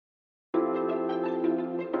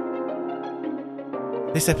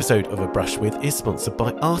This episode of A Brush With is sponsored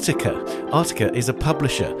by Artica. Artica is a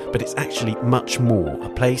publisher, but it's actually much more, a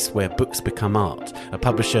place where books become art. A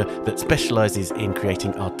publisher that specialises in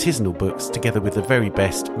creating artisanal books together with the very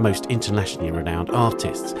best, most internationally renowned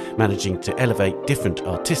artists, managing to elevate different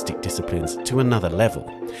artistic disciplines to another level.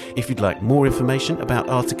 If you'd like more information about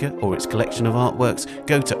Artica or its collection of artworks,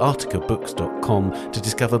 go to articabooks.com to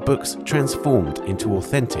discover books transformed into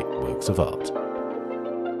authentic works of art.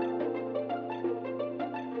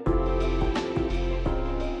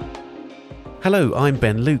 Hello, I'm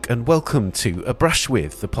Ben Luke and welcome to A Brush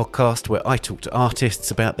With, the podcast where I talk to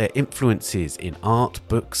artists about their influences in art,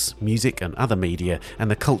 books, music and other media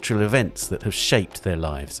and the cultural events that have shaped their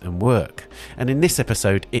lives and work. And in this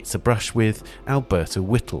episode, it's A Brush With Alberta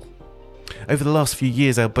Whittle. Over the last few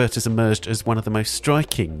years, Alberta's emerged as one of the most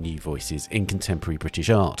striking new voices in contemporary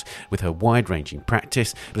British art, with her wide-ranging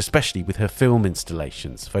practice, but especially with her film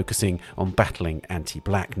installations, focusing on battling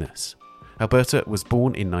anti-blackness. Alberta was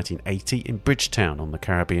born in 1980 in Bridgetown on the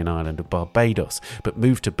Caribbean island of Barbados, but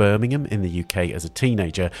moved to Birmingham in the UK as a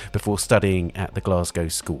teenager before studying at the Glasgow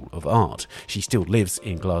School of Art. She still lives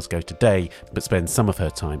in Glasgow today, but spends some of her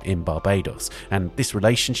time in Barbados. And this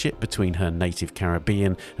relationship between her native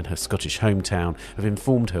Caribbean and her Scottish hometown have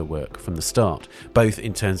informed her work from the start, both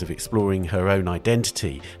in terms of exploring her own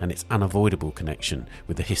identity and its unavoidable connection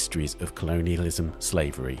with the histories of colonialism,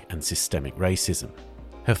 slavery and systemic racism.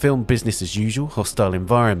 Her film Business as Usual, Hostile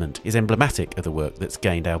Environment is emblematic of the work that's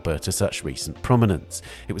gained Alberta such recent prominence.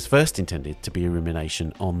 It was first intended to be a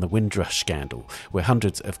rumination on the Windrush scandal, where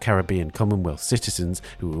hundreds of Caribbean Commonwealth citizens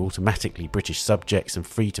who were automatically British subjects and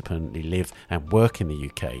free to permanently live and work in the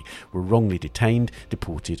UK were wrongly detained,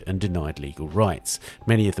 deported and denied legal rights.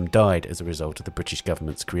 Many of them died as a result of the British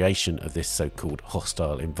government's creation of this so-called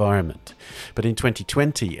hostile environment. But in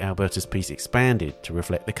 2020, Alberta's piece expanded to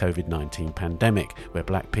reflect the COVID-19 pandemic, where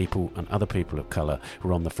black people and other people of colour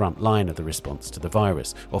were on the front line of the response to the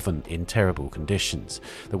virus, often in terrible conditions.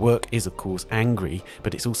 The work is of course angry,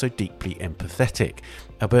 but it's also deeply empathetic.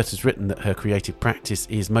 Alberta's written that her creative practice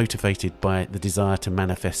is motivated by the desire to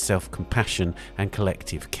manifest self-compassion and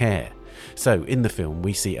collective care. So, in the film,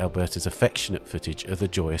 we see Alberta's affectionate footage of the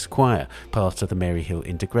Joyous Choir, part of the Maryhill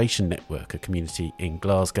Integration Network, a community in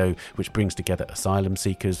Glasgow which brings together asylum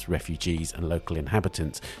seekers, refugees and local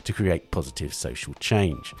inhabitants to create positive social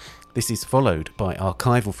change. This is followed by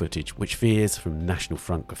archival footage which veers from National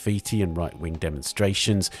Front graffiti and right-wing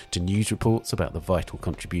demonstrations to news reports about the vital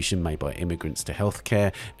contribution made by immigrants to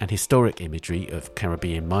healthcare and historic imagery of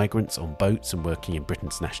Caribbean migrants on boats and working in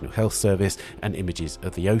Britain's National Health Service and images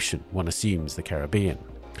of the ocean, one assumes the Caribbean.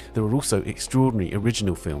 There are also extraordinary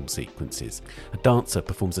original film sequences. A dancer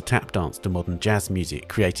performs a tap dance to modern jazz music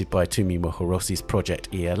created by Tumi Mohorosi's project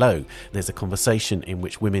ELO. There's a conversation in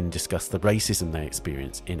which women discuss the racism they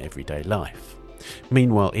experience in everyday life.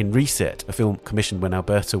 Meanwhile, in Reset, a film commissioned when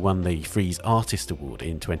Alberta won the Frieze Artist Award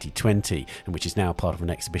in 2020, and which is now part of an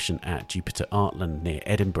exhibition at Jupiter Artland near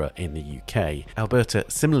Edinburgh in the UK, Alberta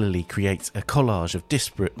similarly creates a collage of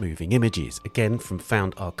disparate moving images, again from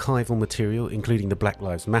found archival material, including the Black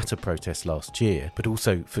Lives Matter protest last year, but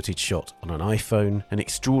also footage shot on an iPhone and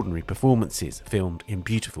extraordinary performances filmed in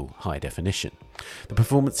beautiful high definition. The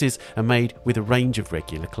performances are made with a range of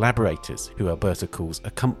regular collaborators, who Alberta calls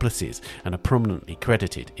accomplices and are prominently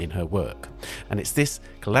credited in her work. And it's this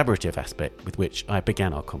collaborative aspect with which I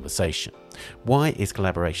began our conversation. Why is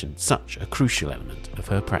collaboration such a crucial element of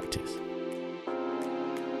her practice?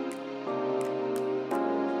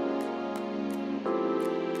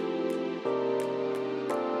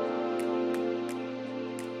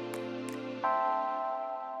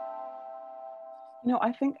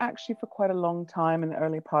 I think actually for quite a long time in the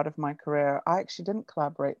early part of my career, I actually didn't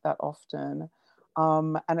collaborate that often.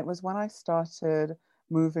 And it was when I started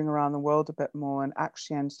moving around the world a bit more and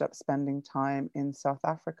actually ended up spending time in South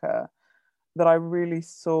Africa that I really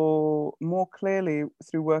saw more clearly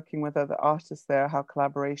through working with other artists there how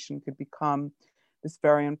collaboration could become this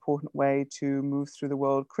very important way to move through the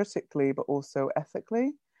world critically, but also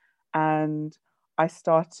ethically. And I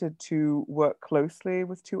started to work closely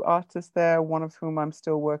with two artists there, one of whom I'm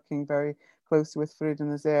still working very closely with, Farida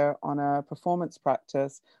Nazair, on a performance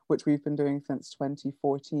practice, which we've been doing since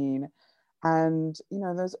 2014. And,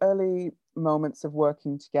 those early moments of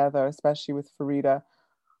working together, especially with Farida,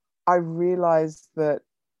 I realized that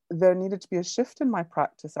there needed to be a shift in my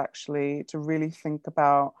practice, actually, to really think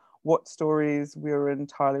about what stories we were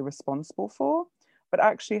entirely responsible for, but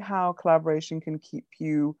actually how collaboration can keep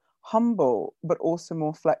you humble, but also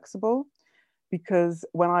more flexible. Because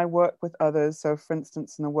when I work with others, so for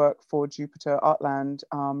instance, in the work for Jupiter Artland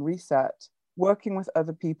Reset, working with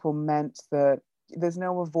other people meant that there's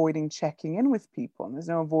no avoiding checking in with people, and there's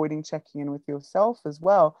no avoiding checking in with yourself as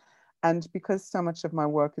well. And because so much of my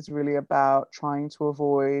work is really about trying to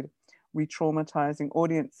avoid re-traumatizing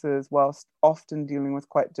audiences whilst often dealing with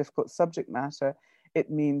quite difficult subject matter, it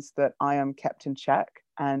means that I am kept in check,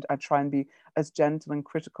 and I try and be as gentle and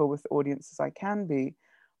critical with the audience as I can be.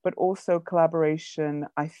 But also collaboration,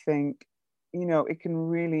 I think, it can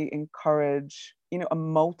really encourage, a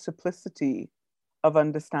multiplicity of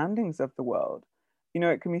understandings of the world.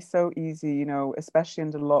 It can be so easy, especially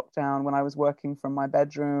under lockdown when I was working from my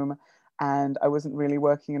bedroom and I wasn't really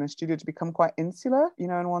working in a studio, to become quite insular,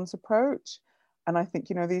 in one's approach. And I think,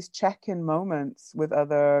 these check-in moments with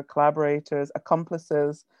other collaborators,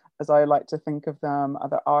 accomplices, as I like to think of them,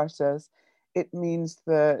 other artists, it means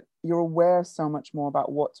that you're aware so much more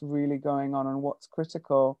about what's really going on and what's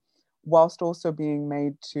critical, whilst also being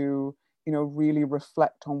made to, really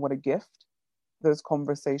reflect on what a gift those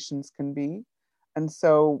conversations can be. And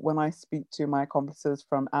so when I speak to my accomplices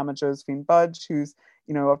from Amma Josephine Budge, who's,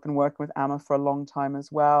 I've been working with Amma for a long time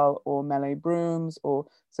as well, or Mele Brooms, or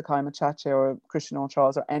Sakai Machache, or Christian or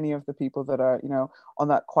Charles, or any of the people that are, on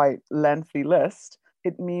that quite lengthy list,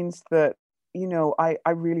 it means that,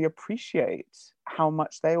 I really appreciate how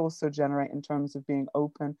much they also generate in terms of being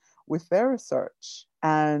open with their research.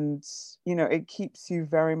 And, it keeps you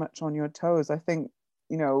very much on your toes. I think,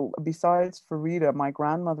 besides Farida, my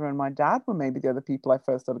grandmother and my dad were maybe the other people I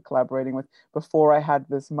first started collaborating with before I had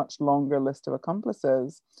this much longer list of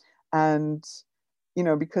accomplices. And,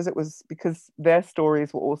 because their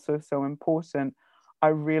stories were also so important, I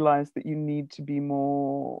realized that you need to be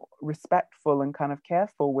more respectful and kind of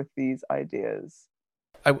careful with these ideas.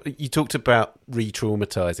 You talked about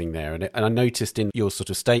re-traumatizing there, and I noticed in your sort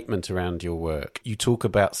of statement around your work, you talk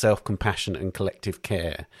about self-compassion and collective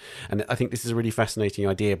care. And I think this is a really fascinating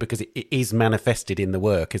idea because it is manifested in the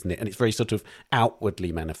work, isn't it? And it's very sort of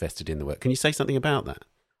outwardly manifested in the work. Can you say something about that?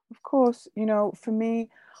 Of course, for me,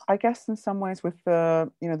 I guess in some ways with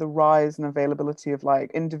the rise and availability of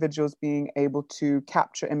like individuals being able to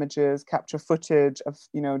capture images, capture footage of,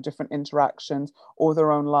 different interactions or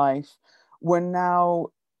their own life, we're now,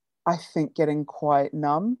 I think, getting quite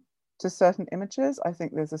numb to certain images. I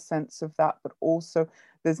think there's a sense of that, but also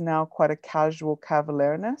there's now quite a casual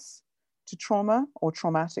cavalierness to trauma or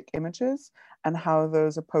traumatic images and how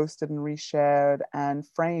those are posted and reshared and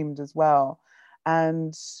framed as well.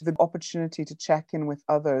 And the opportunity to check in with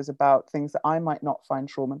others about things that I might not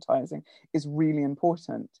find traumatizing is really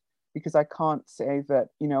important, because I can't say that,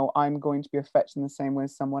 I'm going to be affected in the same way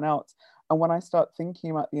as someone else. And when I start thinking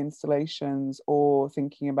about the installations or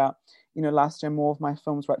thinking about, last year more of my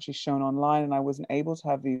films were actually shown online and I wasn't able to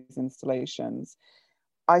have these installations,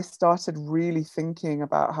 I started really thinking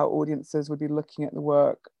about how audiences would be looking at the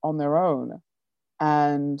work on their own.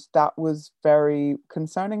 And that was very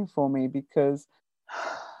concerning for me, because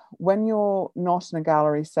when you're not in a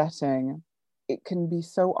gallery setting, it can be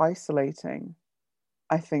so isolating,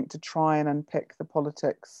 I think, to try and unpick the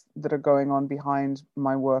politics that are going on behind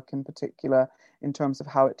my work in particular, in terms of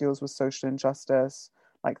how it deals with social injustice,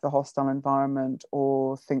 like the hostile environment,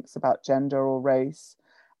 or thinks about gender or race.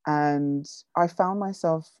 And I found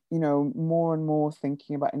myself, more and more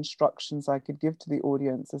thinking about instructions I could give to the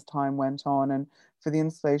audience as time went on. And for the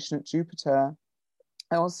installation at Jupiter,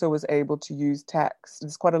 I also was able to use text.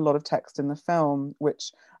 There's quite a lot of text in the film,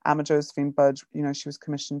 which Amma Josephine Budge, she was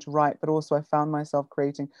commissioned to write, but also I found myself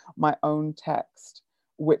creating my own text,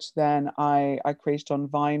 which then I created on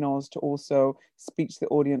vinyls to also speak to the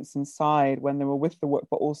audience inside when they were with the work,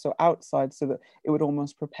 but also outside, so that it would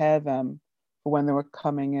almost prepare them for when they were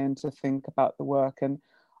coming in to think about the work. And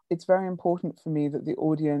it's very important for me that the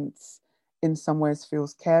audience in some ways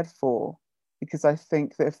feels cared for, because I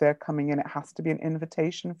think that if they're coming in, it has to be an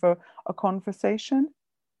invitation for a conversation.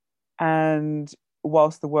 And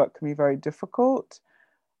whilst the work can be very difficult,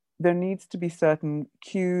 there needs to be certain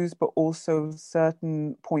cues, but also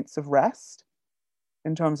certain points of rest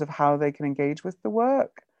in terms of how they can engage with the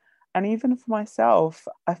work. And even for myself,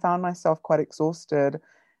 I found myself quite exhausted,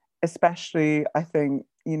 especially, I think,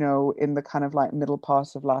 in the kind of like middle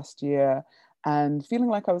part of last year, and feeling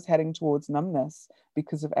like I was heading towards numbness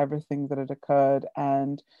because of everything that had occurred,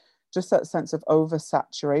 and just that sense of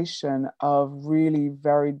oversaturation of really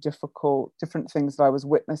very difficult, different things that I was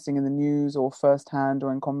witnessing in the news or firsthand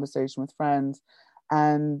or in conversation with friends,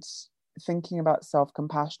 and thinking about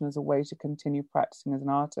self-compassion as a way to continue practicing as an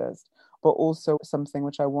artist, but also something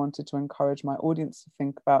which I wanted to encourage my audience to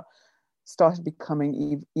think about, started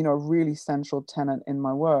becoming, a really central tenet in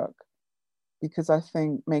my work. Because I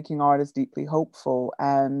think making art is deeply hopeful,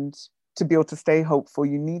 and to be able to stay hopeful,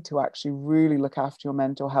 you need to actually really look after your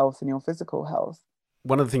mental health and your physical health.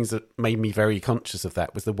 One of the things that made me very conscious of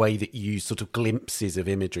that was the way that you use sort of glimpses of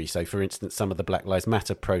imagery. So, for instance, some of the Black Lives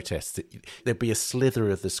Matter protests, there'd be a slither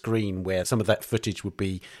of the screen where some of that footage would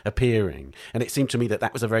be appearing. And it seemed to me that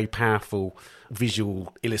that was a very powerful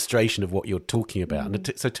visual illustration of what you're talking about.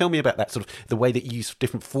 And so tell me about that, sort of the way that you use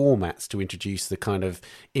different formats to introduce the kind of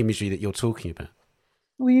imagery that you're talking about.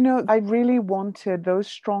 Well, you know, I really wanted those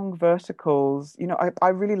strong verticals. You know, I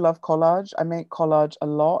really love collage. I make collage a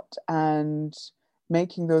lot, and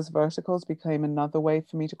making those verticals became another way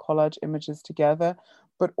for me to collage images together,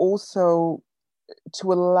 but also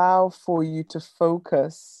to allow for you to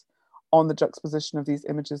focus on the juxtaposition of these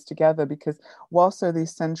images together. Because whilst there are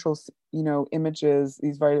these central, you know, images,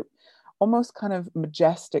 these very almost kind of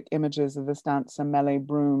majestic images of the stanza melee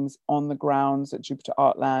brooms on the grounds at Jupiter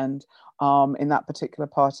Artland, in that particular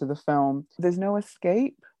part of the film, there's no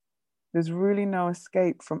escape. There's really no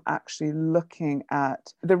escape from actually looking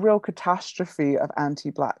at the real catastrophe of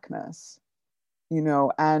anti-Blackness, you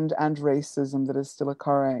know, and racism that is still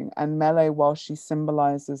occurring. And Melee, while she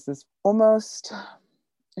symbolizes this almost,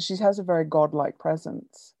 she has a very godlike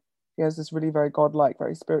presence. She has this really very godlike,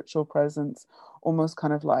 very spiritual presence, almost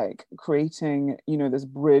kind of like creating, you know, this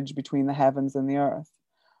bridge between the heavens and the earth.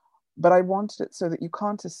 But I wanted it so that you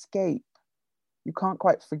can't escape, you can't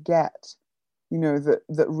quite forget, you know,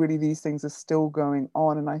 that really these things are still going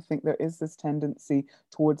on. And I think there is this tendency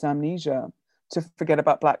towards amnesia, to forget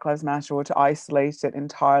about Black Lives Matter, or to isolate it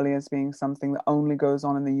entirely as being something that only goes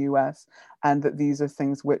on in the US, and that these are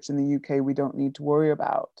things which in the UK we don't need to worry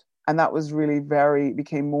about. And that was really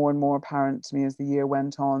became more and more apparent to me as the year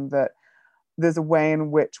went on, that there's a way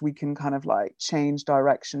in which we can kind of like change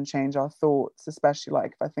direction, change our thoughts, especially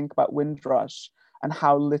like if I think about Windrush and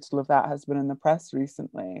how little of that has been in the press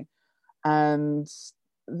recently. And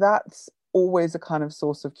that's always a kind of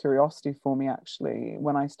source of curiosity for me, actually,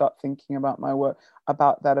 when I start thinking about my work,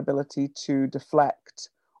 about that ability to deflect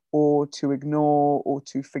or to ignore or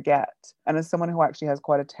to forget. And as someone who actually has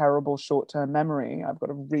quite a terrible short-term memory, I've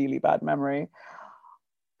got a really bad memory,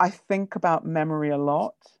 I think about memory a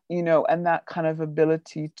lot, you know, and that kind of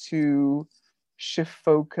ability to shift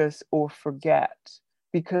focus or forget,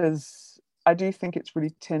 because I do think it's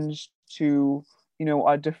really tinged to, you know,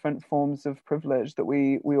 our different forms of privilege that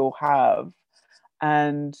we all have.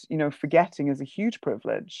 And, you know, forgetting is a huge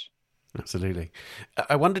privilege. Absolutely.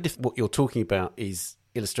 I wondered if what you're talking about is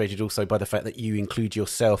illustrated also by the fact that you include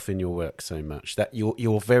yourself in your work so much, that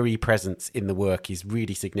your very presence in the work is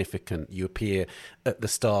really significant. You appear at the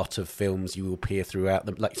start of films, you appear throughout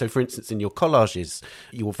them. Like, so for instance, in your collages,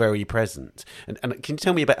 you're very present. And can you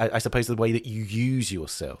tell me about, I suppose, the way that you use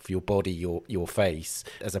yourself, your body, your face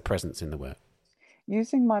as a presence in the work?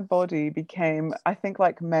 Using my body became, I think,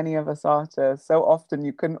 like many of us artists, so often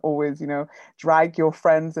you couldn't always, you know, drag your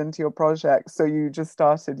friends into your projects. So you just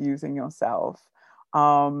started using yourself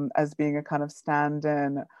as being a kind of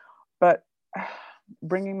stand-in. But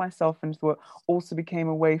bringing myself into the work also became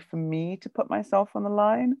a way for me to put myself on the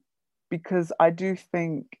line, because I do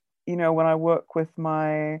think, you know, when I work with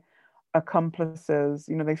my accomplices,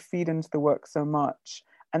 you know, they feed into the work so much,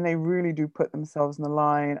 and they really do put themselves on the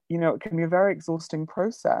line. You know, it can be a very exhausting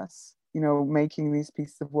process, you know, making these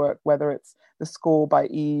pieces of work, whether it's the score by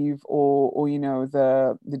Eve, or you know,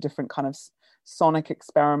 the different kind of sonic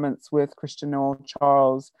experiments with Christian Noel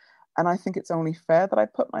Charles. And I think it's only fair that I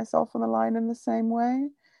put myself on the line in the same way.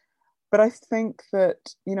 But I think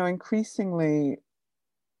that, you know, increasingly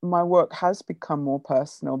my work has become more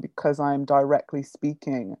personal because I'm directly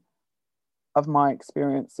speaking of my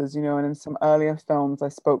experiences, you know. And in some earlier films, I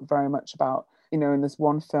spoke very much about, you know, in this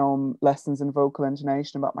one film, Lessons in Vocal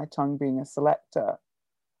Intonation, about my tongue being a selector.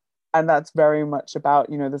 And that's very much about,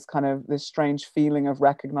 you know, this kind of this strange feeling of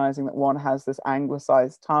recognizing that one has this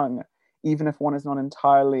anglicized tongue, even if one is not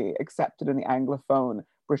entirely accepted in the Anglophone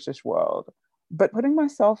British world. But putting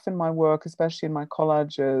myself in my work, especially in my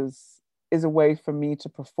collages, is a way for me to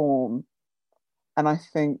perform. And I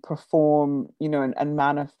think perform, you know, and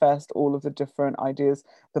manifest all of the different ideas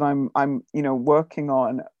that I'm, you know, working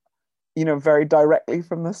on, you know, very directly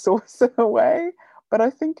from the source in a way. But I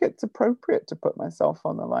think it's appropriate to put myself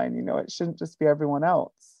on the line. You know, it shouldn't just be everyone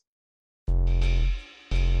else.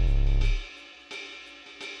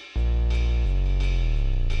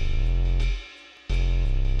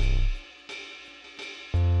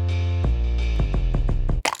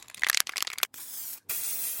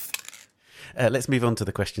 Let's move on to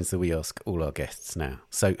the questions that we ask all our guests now.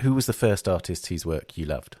 So who was the first artist whose work you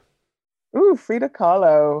loved? Ooh, Frida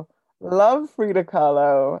Kahlo. Love Frida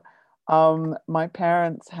Kahlo. My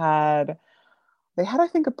parents had They had, I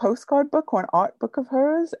think, a postcard book or an art book of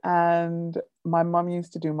hers, and my mum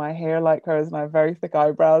used to do my hair like hers, and I have very thick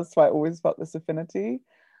eyebrows, so I always felt this affinity.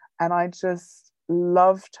 And I just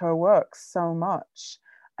loved her work so much.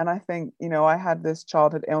 And I think, I had this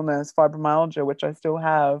childhood illness, fibromyalgia, which I still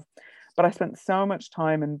have, but I spent so much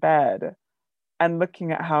time in bed and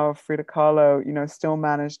looking at how Frida Kahlo, still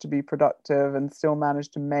managed to be productive and still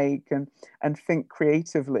managed to make and think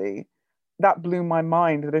creatively. That blew my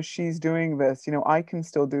mind that if she's doing this, I can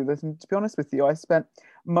still do this. And to be honest with you, I spent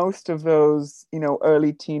most of those,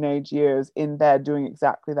 early teenage years in bed doing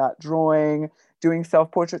exactly that, drawing, doing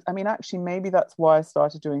self-portraits. I mean, actually, maybe that's why I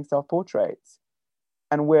started doing self-portraits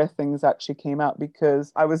and where things actually came out,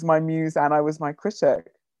 because I was my muse and I was my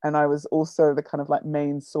critic. And I was also the kind of like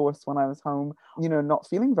main source when I was home, not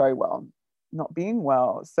feeling very well, not being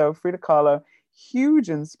well. So Frida Kahlo, huge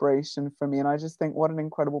inspiration for me. And I just think what an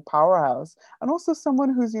incredible powerhouse. And also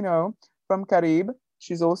someone who's, from Carib.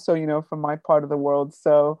 She's also, from my part of the world.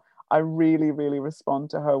 So I really, really respond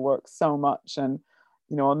to her work so much. And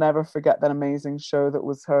I'll never forget that amazing show that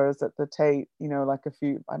was hers at the Tate, like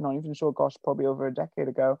I'm not even sure, gosh, probably over a decade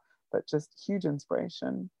ago, but just huge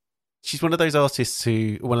inspiration. She's one of those artists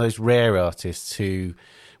one of those rare artists who,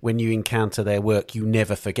 when you encounter their work, you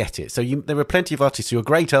never forget it. So there are plenty of artists who are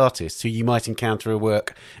great artists who you might encounter a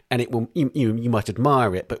work and it will you might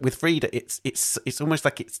admire it, but with Frida, it's almost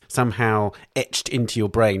like it's somehow etched into your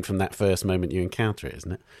brain from that first moment you encounter it,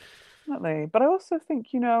 isn't it? Definitely. But I also think,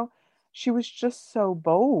 she was just so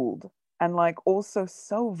bold and like also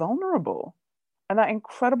so vulnerable. And that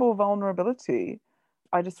incredible vulnerability,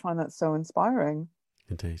 I just find that so inspiring.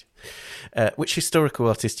 Indeed. Which historical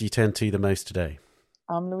artist do you turn to the most today?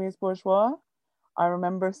 Louise Bourgeois. I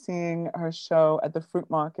remember seeing her show at the Fruit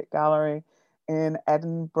Market Gallery in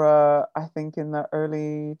Edinburgh, I think in the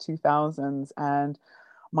early 2000s. And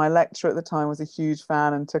my lecturer at the time was a huge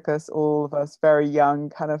fan and took us, all of us very young,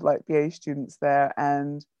 kind of like BA students there.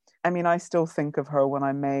 And I mean, I still think of her when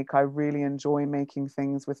I make. I really enjoy making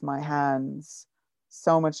things with my hands.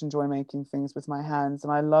 So much enjoy making things with my hands.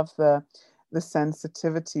 And I love the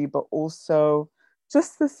sensitivity, but also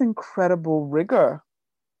just this incredible rigor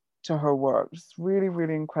to her work, just really,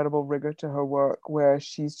 really incredible rigor to her work, where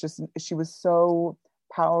she was so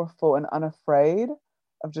powerful and unafraid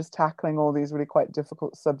of just tackling all these really quite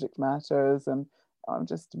difficult subject matters. And I'm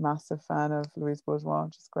just a massive fan of Louise Bourgeois,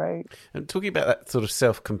 which is great. And talking about that sort of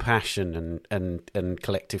self-compassion and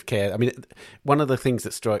collective care, I mean, one of the things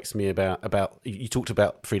that strikes me about you talked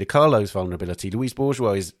about Frida Kahlo's vulnerability. Louise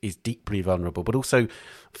Bourgeois is deeply vulnerable, but also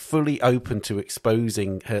fully open to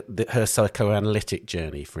exposing her psychoanalytic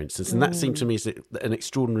journey, for instance. And that seems to me is an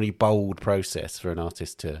extraordinarily bold process for an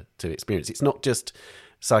artist to experience. It's not just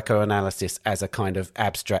psychoanalysis as a kind of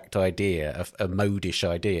abstract idea, a modish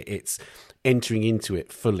idea. It's entering into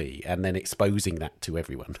it fully and then exposing that to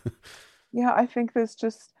everyone. Yeah, I think there's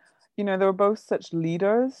just, they were both such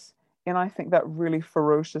leaders in, I think, that really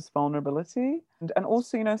ferocious vulnerability. And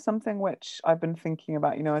also, something which I've been thinking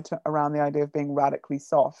about, around the idea of being radically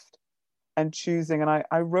soft and choosing. And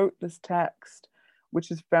I wrote this text,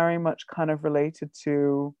 which is very much kind of related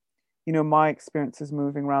to, my experiences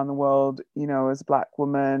moving around the world, as a Black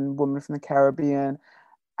woman from the Caribbean,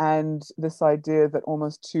 and this idea that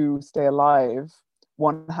almost to stay alive,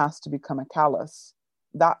 one has to become a callus.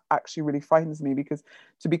 That actually really frightens me, because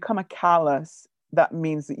to become a callus, that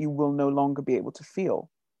means that you will no longer be able to feel.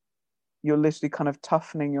 You're literally kind of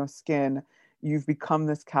toughening your skin. You've become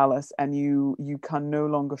this callus and you can no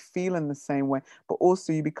longer feel in the same way, but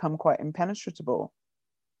also you become quite impenetrable.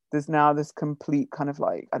 There's now this complete kind of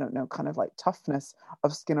like, I don't know, kind of like toughness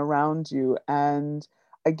of skin around you. And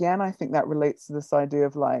again, I think that relates to this idea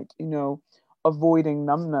of like, avoiding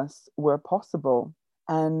numbness where possible.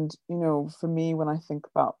 And, for me, when I think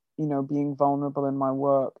about, being vulnerable in my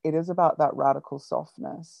work, it is about that radical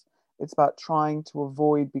softness. It's about trying to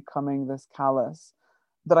avoid becoming this callous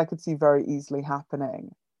that I could see very easily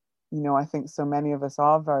happening. I think so many of us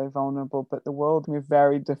are very vulnerable, but the world is a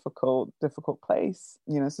very difficult place.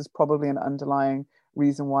 This is probably an underlying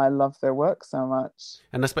reason why I love their work so much.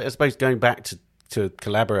 And I suppose going back to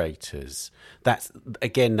collaborators, that's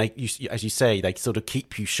again, as you say, they sort of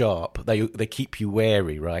keep you sharp. They keep you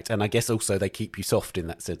wary, right? And I guess also they keep you soft in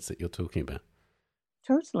that sense that you're talking about.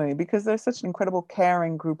 Totally, because they're such an incredible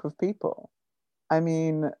caring group of people. I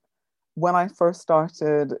mean, when I first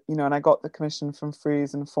started, and I got the commission from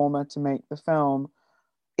Freeze and Forma to make the film,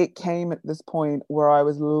 it came at this point where I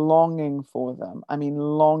was longing for them. I mean,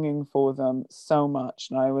 longing for them so much.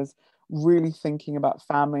 And I was really thinking about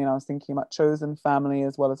family, and I was thinking about chosen family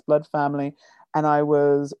as well as blood family. and I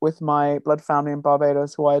was with my blood family in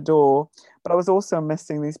Barbados, who I adore. But I was also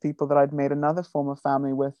missing these people that I'd made another form of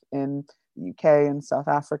family with in the UK and South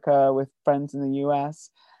Africa, with friends in the US.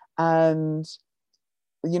 And,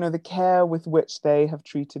 the care with which they have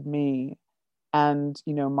treated me and,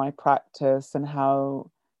 my practice and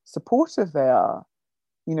how supportive they are,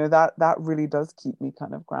 that really does keep me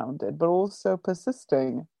kind of grounded, but also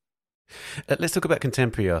persisting. Let's talk about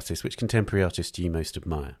contemporary artists. Which contemporary artists do you most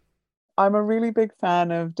admire? I'm a really big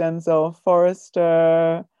fan of Denzel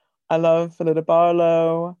Forrester. I love Phillida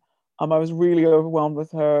Barlow. I was really overwhelmed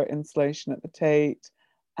with her installation at the Tate.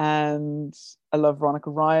 And I love Veronica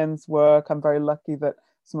Ryan's work. I'm very lucky that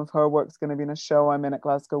some of her work is going to be in a show I'm in at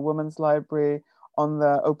Glasgow Women's Library on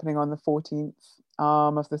the opening on the 14th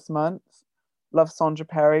of this month. Love Sandra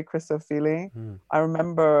Perry, Chris O'Feely. I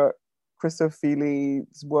remember Chris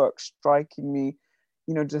O'Feely's work striking me,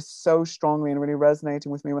 just so strongly and really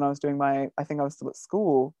resonating with me when I was doing I think I was still at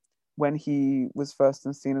school when he was first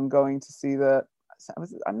on scene and going to see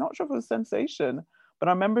I'm not sure if it was Sensation, but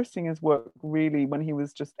I remember seeing his work really when he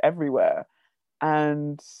was just everywhere.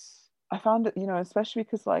 And I found it, especially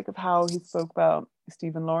because of how he spoke about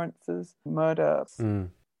Stephen Lawrence's murder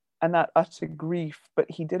and that utter grief, but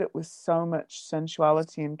he did it with so much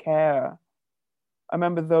sensuality and care. I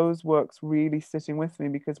remember those works really sitting with me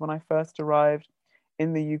because when I first arrived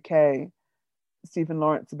in the UK, Stephen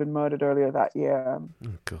Lawrence had been murdered earlier that year. Oh,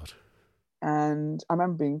 God. And I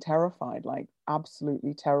remember being terrified,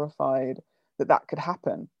 absolutely terrified that could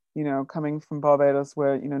happen, coming from Barbados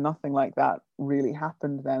where, nothing like that really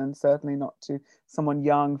happened then, and certainly not to someone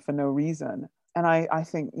young for no reason. And I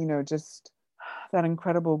think, just that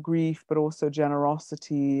incredible grief, but also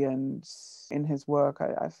generosity and in his work,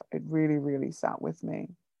 it really, really sat with me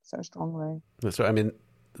so strongly. That's right. I mean,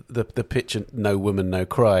 the picture "No Woman, No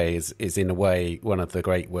Cry" is in a way one of the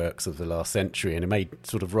great works of the last century, and it made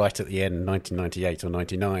sort of right at the end, 1998 or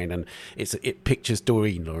 99, and it pictures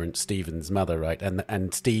Doreen Lawrence, Stephen's mother, right,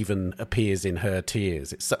 and Stephen appears in her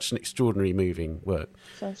tears. It's such an extraordinary, moving work.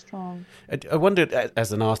 So strong. I wondered,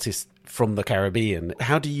 as an artist from the Caribbean,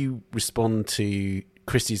 how do you respond to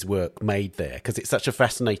Chris's work made there? Because it's such a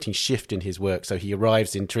fascinating shift in his work. So he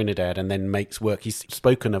arrives in Trinidad and then makes work. He's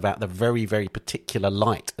spoken about the very, very particular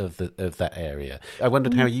light of that area. I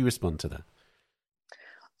wondered how you respond to that.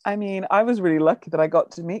 I mean, I was really lucky that I got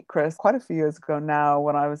to meet Chris quite a few years ago now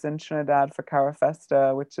when I was in Trinidad for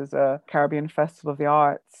Carafesta, which is a Caribbean festival of the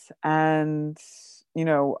arts. And,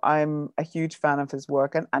 I'm a huge fan of his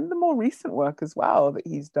work and the more recent work as well that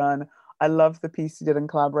he's done. I love the piece he did in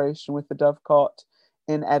collaboration with the Dovecot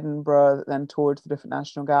in Edinburgh that then toured to the different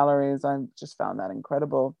national galleries. I just found that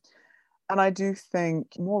incredible. And I do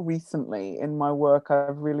think more recently in my work,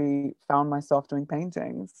 I've really found myself doing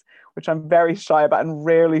paintings, which I'm very shy about and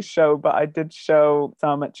rarely show, but I did show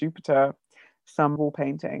some at Jupiter, some wall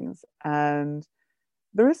paintings. And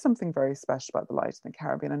there is something very special about the light in the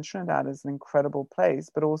Caribbean, and Trinidad is an incredible place,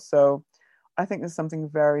 but also I think there's something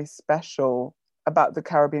very special about the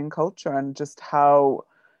Caribbean culture and just how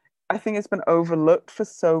I think it's been overlooked for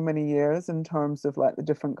so many years in terms of the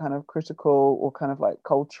different kind of critical or kind of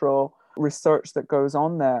cultural research that goes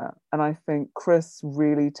on there. And I think Chris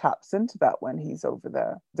really taps into that when he's over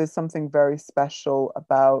there. There's something very special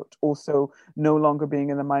about also no longer being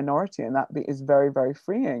in the minority, and that is very, very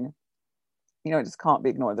freeing. It just can't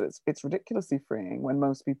be ignored that it's ridiculously freeing when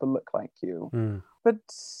most people look like you. But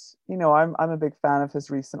I'm a big fan of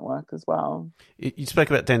his recent work as well. You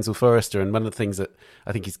spoke about Denzel Forrester, and one of the things that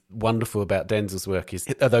I think is wonderful about Denzel's work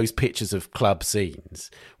are those pictures of club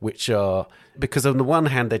scenes, which are, because on the one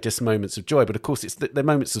hand they're just moments of joy, but of course they're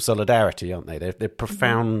moments of solidarity, aren't they? They're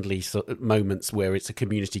profoundly moments where it's a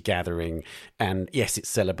community gathering, and yes,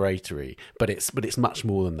 it's celebratory, but it's much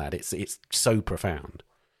more than that. It's so profound.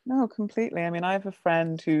 No, completely. I mean, I have a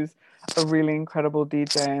friend who's a really incredible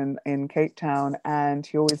DJ in Cape Town, and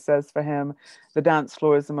he always says for him, the dance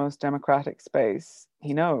floor is the most democratic space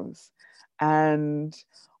he knows. And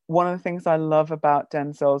one of the things I love about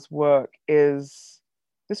Denzel's work is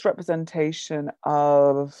this representation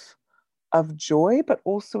of joy, but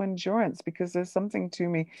also endurance, because there's something to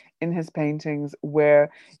me in his paintings where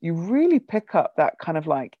you really pick up that kind of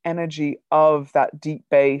energy of that deep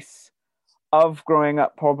bass of growing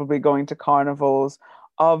up, probably going to carnivals,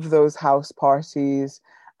 of those house parties,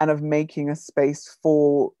 and of making a space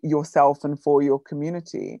for yourself and for your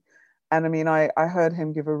community. And I mean, I heard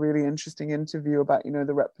him give a really interesting interview about,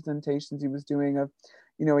 the representations he was doing of,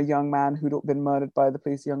 a young man who'd been murdered by the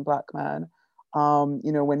police, a young black man,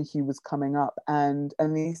 when he was coming up. And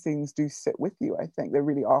these things do sit with you, I think. They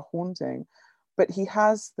really are haunting. But he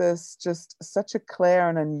has this just such a clear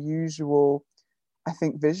and unusual I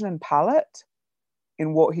think, vision and palette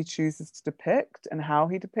in what he chooses to depict and how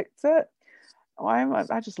he depicts it.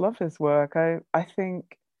 I just love his work. I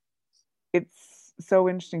think it's so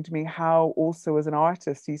interesting to me how also as an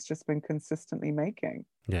artist he's just been consistently making,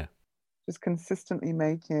 Yeah. just consistently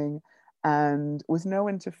making, and with no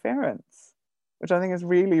interference, which I think is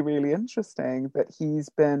really, really interesting that he's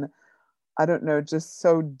been, I don't know, just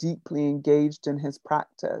so deeply engaged in his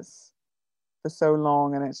practice for so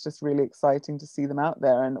long. And it's just really exciting to see them out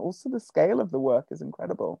there. And also the scale of the work is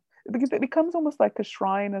incredible because it becomes almost like a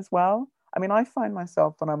shrine as well. I mean, I find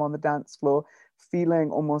myself when I'm on the dance floor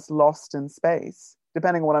feeling almost lost in space,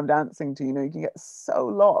 depending on what I'm dancing to. You know, you can get so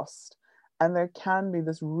lost. And there can be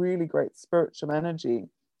this really great spiritual energy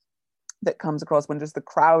that comes across when just the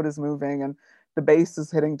crowd is moving and the bass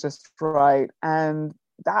is hitting just right. And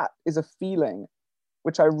that is a feeling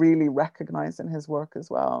which I really recognize in his work as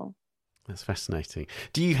well. That's fascinating.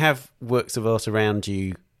 Do you have works of art around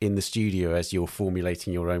you in the studio as you're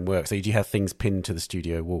formulating your own work? So do you have things pinned to the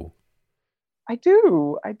studio wall? I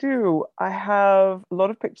do. I do. I have a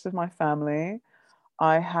lot of pictures of my family.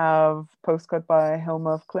 I have postcard by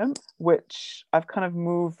Hilma of Klimt, which I've kind of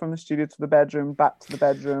moved from the studio to the bedroom, back to the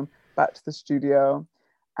bedroom, back to the studio.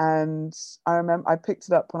 And I remember I picked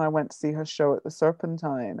it up when I went to see her show at the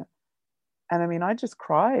Serpentine. And I mean, I just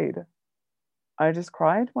cried. I just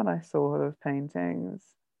cried when I saw those paintings.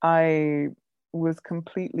 I was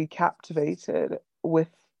completely captivated with,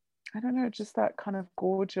 I don't know, just that kind of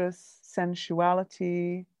gorgeous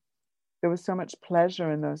sensuality. There was so much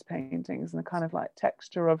pleasure in those paintings and the kind of like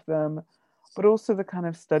texture of them, but also the kind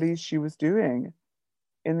of studies she was doing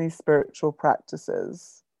in these spiritual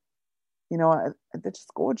practices. You know, they're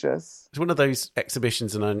just gorgeous. It's one of those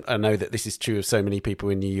exhibitions, and I know that this is true of so many people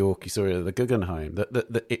in New York. You saw it at the Guggenheim,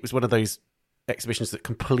 that it was one of those exhibitions that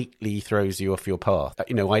completely throws you off your path.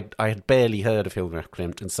 You know, I had barely heard of Hilma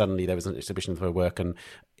Klimt, and suddenly there was an exhibition of her work, and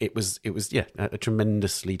it was a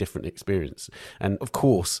tremendously different experience. And of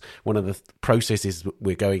course, one of the processes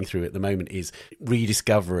we're going through at the moment is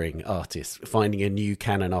rediscovering artists, finding a new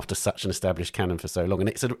canon after such an established canon for so long.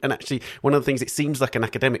 And actually, one of the things, it seems like an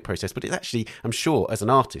academic process, but it's actually, I'm sure, as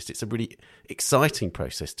an artist, it's a really exciting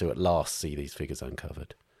process to at last see these figures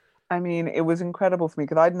uncovered. I mean, it was incredible for me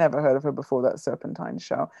because I'd never heard of her before that Serpentine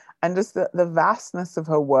show. And just the vastness of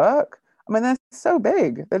her work. I mean, they're so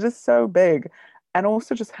big. They're just so big. And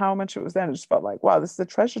also just how much it was there. And it just felt like, wow, this is a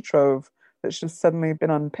treasure trove that's just suddenly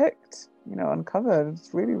been unpicked, you know, uncovered.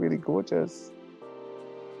 It's really, really gorgeous.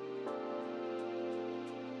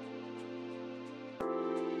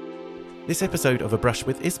 This episode of A Brush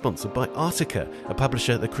With is sponsored by Artica, a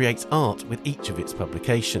publisher that creates art with each of its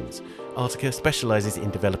publications. Artica specialises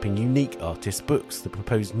in developing unique artist books that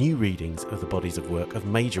propose new readings of the bodies of work of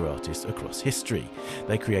major artists across history.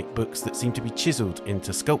 They create books that seem to be chiselled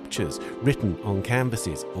into sculptures, written on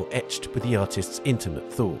canvases, or etched with the artist's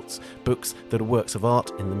intimate thoughts. Books that are works of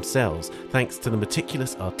art in themselves, thanks to the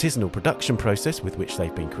meticulous artisanal production process with which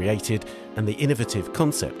they've been created, and the innovative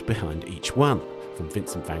concept behind each one. From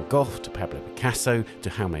Vincent van Gogh to Pablo Picasso to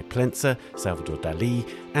Jaume Plensa, Salvador Dalí,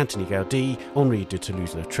 Antoni Gaudí, Henri de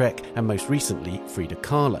Toulouse-Lautrec, and most recently Frida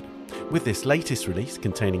Kahlo. With this latest release,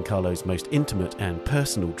 containing Kahlo's most intimate and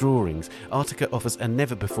personal drawings, Artica offers a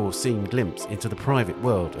never-before-seen glimpse into the private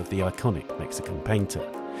world of the iconic Mexican painter.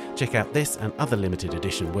 Check out this and other limited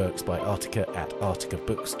edition works by Artica at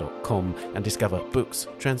articabooks.com and discover books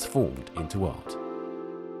transformed into art.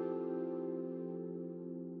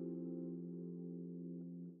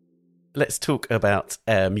 Let's talk about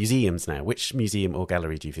museums now. Which museum or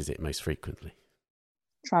gallery do you visit most frequently?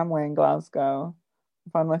 Tramway in Glasgow. I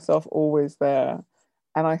find myself always there.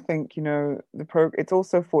 And I think, you know, it's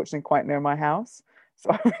also fortunately quite near my house.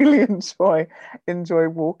 So I really enjoy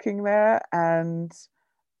walking there. And,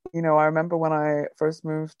 you know, I remember when I first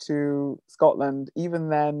moved to Scotland, even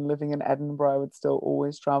then living in Edinburgh, I would still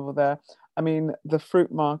always travel there. I mean, the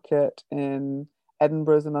fruit market in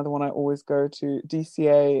Edinburgh is another one I always go to.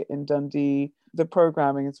 DCA in Dundee. The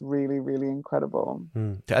programming is really, really incredible.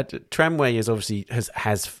 Tramway is obviously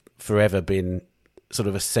has forever been sort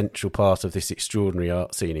of a central part of this extraordinary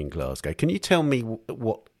art scene in Glasgow. Can you tell me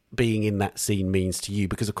what being in that scene means to you?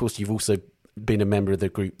 Because of course you've also been a member of the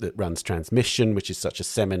group that runs Transmission, which is such a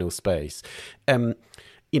seminal space. You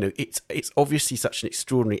know, it's obviously such an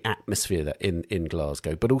extraordinary atmosphere that in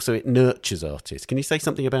Glasgow, but also it nurtures artists. Can you say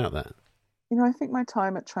something about that? You know, I think my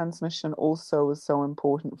time at Transmission also was so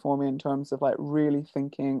important for me in terms of like really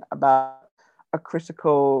thinking about a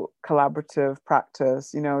critical collaborative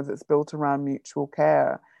practice, you know, that's built around mutual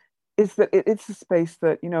care. is that it's a space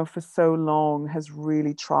that, for so long has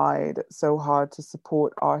really tried so hard to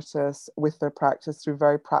support artists with their practice through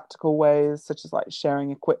very practical ways, such as like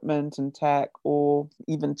sharing equipment and tech, or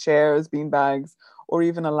even chairs, bean bags, or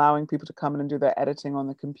even allowing people to come in and do their editing on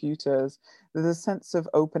the computers. There's a sense of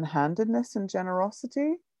open-handedness and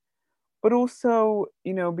generosity, but also,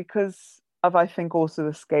 because of, I think, also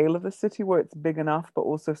the scale of the city where it's big enough, but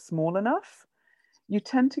also small enough, you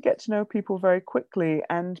tend to get to know people very quickly,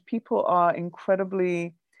 and people are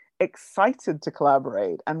incredibly excited to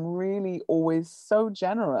collaborate and really always so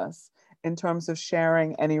generous in terms of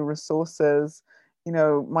sharing any resources.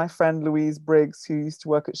 My friend Louise Briggs, who used to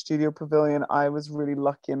work at Studio Pavilion, I was really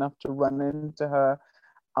lucky enough to run into her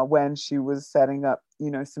when she was setting up,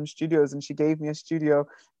 some studios, and she gave me a studio,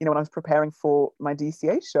 when I was preparing for my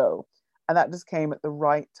DCA show. And that just came at the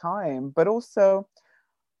right time. But also,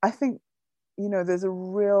 I think, there's a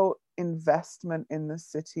real investment in the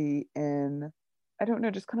city in, I don't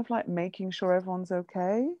know, just kind of like making sure everyone's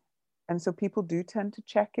okay. And so people do tend to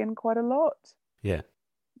check in quite a lot, Yeah.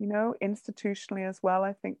 institutionally as well.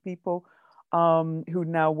 I think people who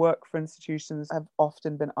now work for institutions have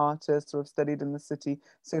often been artists or have studied in the city,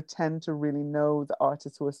 so tend to really know the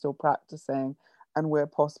artists who are still practicing. And where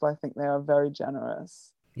possible, I think they are very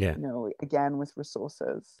generous, Yeah. again, with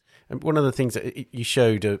resources. And one of the things that you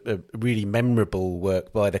showed a really memorable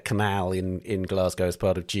work by the Canal in Glasgow as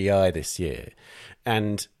part of GI this year.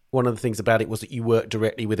 And one of the things about it was that you worked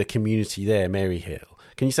directly with a community there, Maryhill.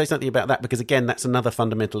 Can you say something about that? Because again, that's another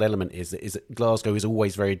fundamental element is that Glasgow is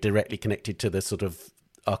always very directly connected to the sort of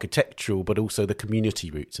architectural, but also the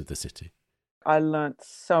community roots of the city. I learned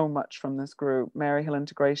so much from this group, Maryhill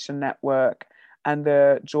Integration Network and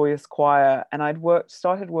the Joyous Choir. And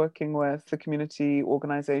started working with the community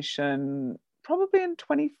organization probably in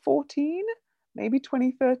 2014, maybe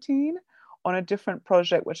 2013, on a different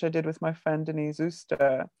project, which I did with my friend Denise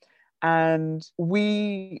Uster. And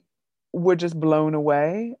we were just blown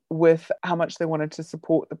away with how much they wanted to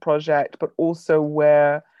support the project, but also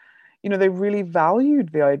where, they really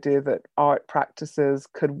valued the idea that art practices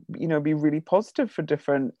could, be really positive for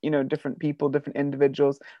different people, different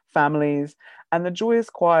individuals, families. And the Joyous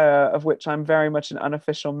Choir, of which I'm very much an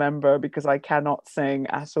unofficial member because I cannot sing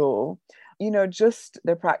at all, just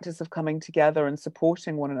their practice of coming together and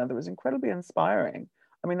supporting one another is incredibly inspiring.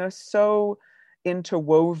 I mean, they're so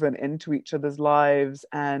interwoven into each other's lives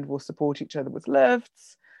and will support each other with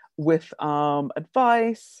lifts, with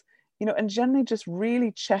advice, and generally just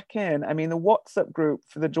really check in. I mean, the WhatsApp group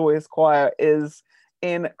for the Joyous Choir is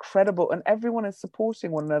incredible, and everyone is supporting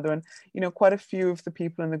one another. And, quite a few of the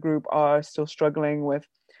people in the group are still struggling with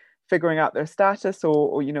figuring out their status,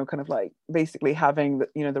 or kind of like basically having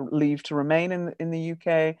the leave to remain in the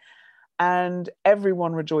UK. And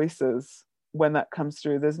everyone rejoices when that comes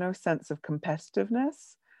through. There's no sense of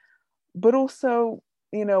competitiveness, but also,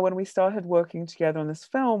 when we started working together on this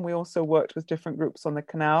film, we also worked with different groups on the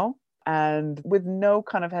canal. And with no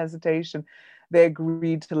kind of hesitation, they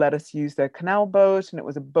agreed to let us use their canal boat. And it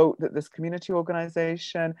was a boat that this community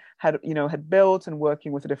organization had built, and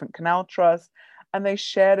working with a different canal trust. And they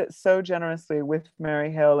shared it so generously with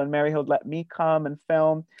Maryhill, and Maryhill let me come and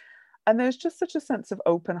film. And there's just such a sense of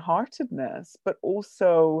open-heartedness, but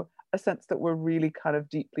also a sense that we're really kind of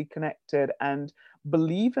deeply connected and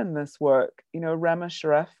believe in this work. Rema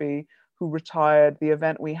Sharafi, who retired, the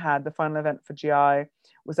event we had, the final event for GI,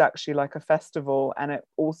 was actually like a festival, and it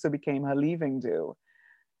also became her leaving do.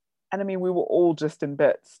 And I mean, we were all just in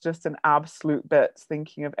bits, just in absolute bits,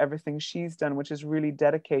 thinking of everything she's done, which is really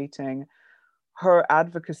dedicating her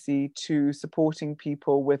advocacy to supporting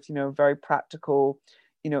people with, very practical,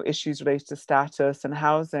 issues related to status and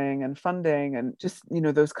housing and funding, and just,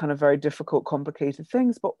 those kind of very difficult, complicated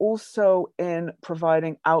things, but also in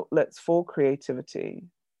providing outlets for creativity.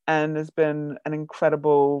 And has been an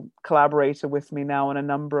incredible collaborator with me now on a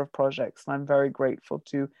number of projects. And I'm very grateful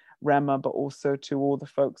to Rema, but also to all the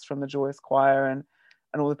folks from the Joyous Choir and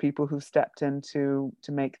all the people who stepped in to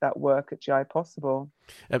make that work at GI possible.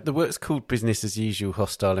 The work's called Business as Usual,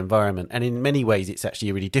 Hostile Environment, and in many ways it's actually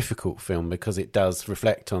a really difficult film because it does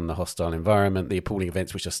reflect on the hostile environment, the appalling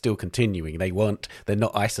events which are still continuing. They're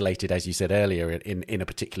not isolated, as you said earlier, in a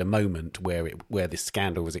particular moment where this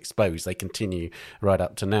scandal was exposed. They continue right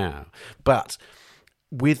up to now. But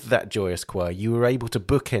with that Joyous Choir, you were able to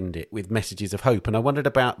bookend it with messages of hope. And I wondered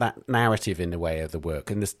about that narrative in the way of the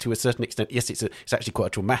work. And to a certain extent, yes, it's actually quite a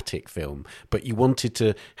traumatic film, but you wanted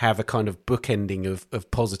to have a kind of bookending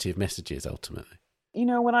of positive messages ultimately.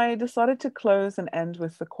 When I decided to close and end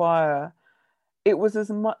with the choir, it was as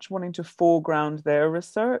much wanting to foreground their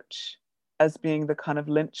research as being the kind of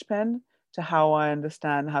linchpin, to how I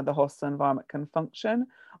understand how the hostel environment can function,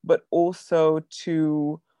 but also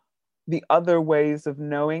to the other ways of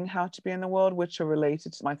knowing how to be in the world, which are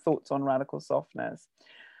related to my thoughts on radical softness.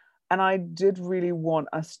 And I did really want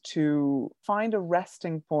us to find a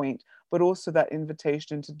resting point, but also that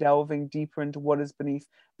invitation into delving deeper into what is beneath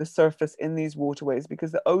the surface in these waterways,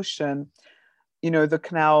 because the ocean, the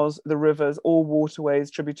canals, the rivers, all waterways,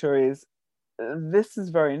 tributaries, this is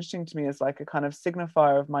very interesting to me as like a kind of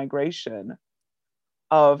signifier of migration,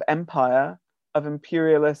 of empire, of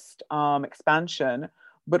imperialist expansion,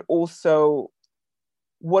 but also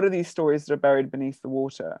what are these stories that are buried beneath the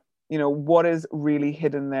water? What is really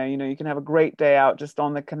hidden there? You can have a great day out just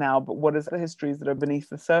on the canal, but what is the histories that are beneath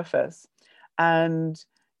the surface? And,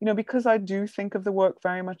 because I do think of the work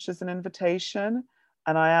very much as an invitation,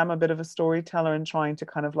 and I am a bit of a storyteller and trying to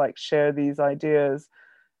kind of like share these ideas,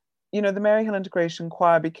 the Maryhill Integration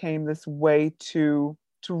Choir became this way to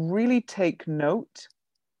really take note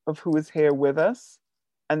of who is here with us,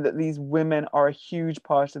 and that these women are a huge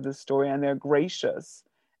part of the story, and they're gracious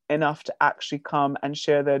enough to actually come and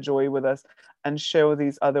share their joy with us and show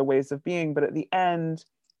these other ways of being. But at the end,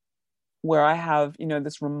 where I have,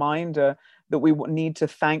 this reminder that we need to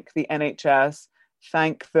thank the NHS,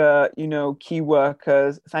 thank the, key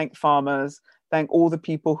workers, thank farmers, thank all the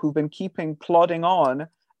people who've been plodding on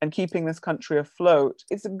and keeping this country afloat.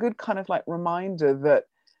 It's a good kind of like reminder that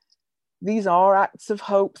these are acts of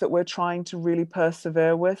hope that we're trying to really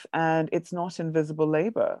persevere with, and it's not invisible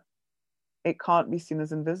labor. It can't be seen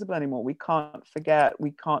as invisible anymore. We can't forget. We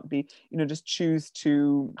can't be, just choose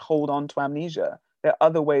to hold on to amnesia. There are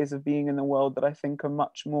other ways of being in the world that I think are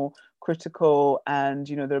much more critical, and,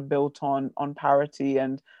 they're built on parity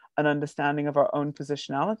and an understanding of our own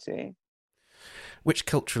positionality. Which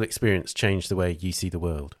cultural experience changed the way you see the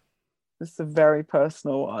world? This is a very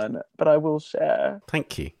personal one, but I will share.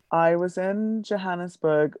 Thank you. I was in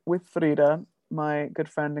Johannesburg with Frida, my good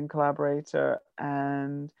friend and collaborator,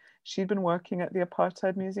 and she'd been working at the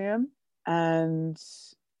Apartheid Museum. And,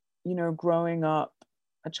 growing up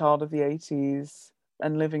a child of the 80s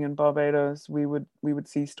and living in Barbados, we would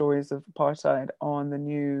see stories of apartheid on the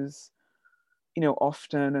news,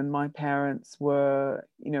 often. And my parents were,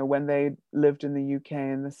 when they lived in the UK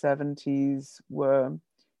in the 70s, were,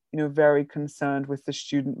 very concerned with the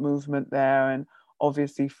student movement there, and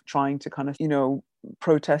obviously trying to kind of,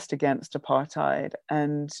 protest against apartheid.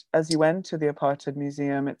 And as you enter the Apartheid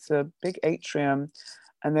Museum, it's a big atrium,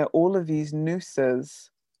 and there are all of these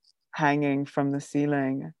nooses hanging from the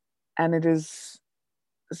ceiling. And it is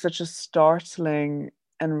such a startling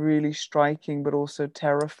and really striking, but also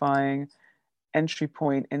terrifying entry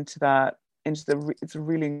point into that. It's a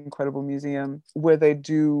really incredible museum where they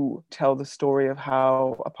do tell the story of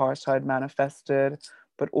how apartheid manifested,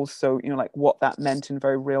 but also, like what that meant in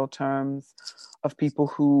very real terms of people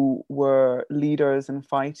who were leaders and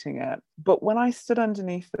fighting it. But when I stood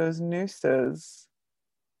underneath those nooses,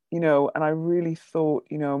 and I really thought,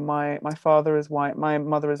 my father is white, my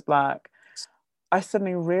mother is black, I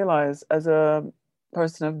suddenly realized, as a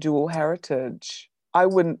person of dual heritage, I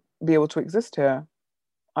wouldn't be able to exist here.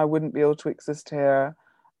 I wouldn't be able to exist here.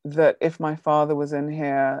 That if my father was in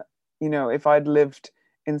here, if I'd lived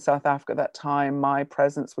in South Africa at that time, my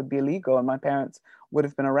presence would be illegal and my parents would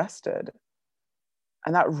have been arrested.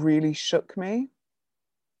 And that really shook me.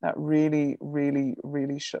 That really, really,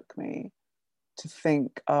 really shook me, to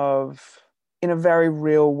think of, in a very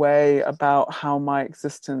real way, about how my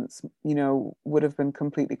existence, would have been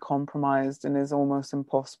completely compromised and is almost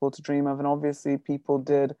impossible to dream of. And obviously people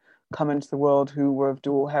did come into the world who were of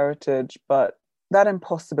dual heritage, but that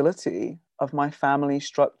impossibility of my family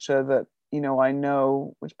structure that, I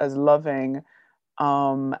know as loving,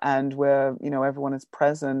 and where, everyone is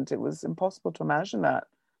present, it was impossible to imagine that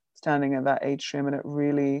standing in that atrium. And it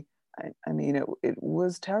really, I mean, it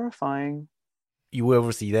was terrifying. You were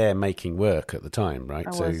obviously there making work at the time, right?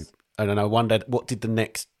 And I wondered, what did the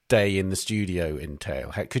next day in the studio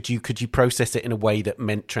entail? How, could you process it in a way that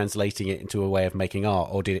meant translating it into a way of making art,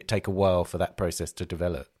 or did it take a while for that process to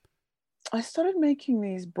develop? I started making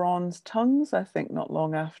these bronze tongues, I think, not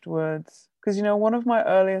long afterwards. Because, one of my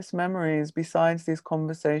earliest memories, besides these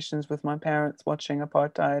conversations with my parents watching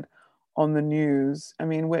apartheid on the news, I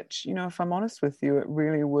mean, which, if I'm honest with you, it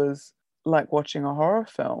really was like watching a horror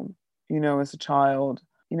film, as a child.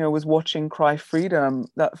 Was watching Cry Freedom,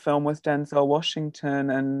 that film with Denzel Washington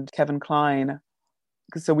and Kevin Kline.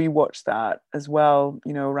 So we watched that as well,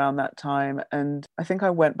 around that time. And I think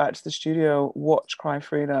I went back to the studio, watched Cry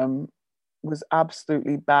Freedom, was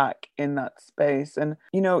absolutely back in that space. And,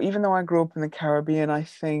 even though I grew up in the Caribbean, I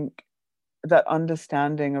think that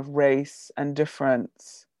understanding of race and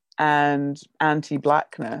difference and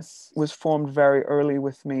anti-blackness was formed very early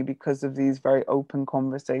with me because of these very open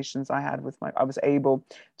conversations I was able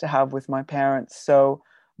to have with my parents. So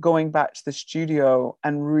going back to the studio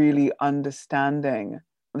and really understanding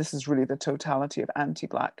this is really the totality of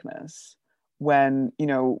anti-blackness, when, you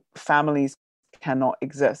know, families cannot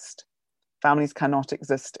exist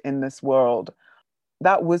in this world.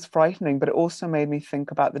 That was frightening, but it also made me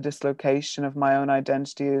think about the dislocation of my own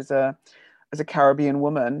identity as a Caribbean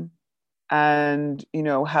woman, and, you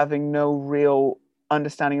know, having no real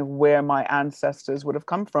understanding of where my ancestors would have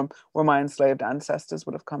come from, where my enslaved ancestors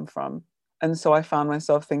would have come from. And so I found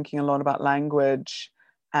myself thinking a lot about language,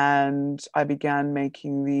 and I began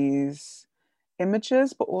making these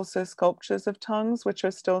images, but also sculptures of tongues, which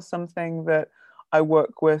are still something that I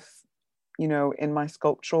work with, you know, in my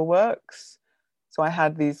sculptural works. So I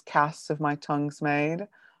had these casts of my tongues made,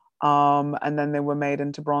 and then they were made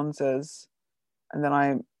into bronzes. And then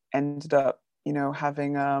I ended up, you know,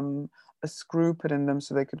 having a screw put in them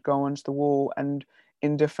so they could go onto the wall and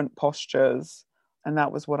in different postures. And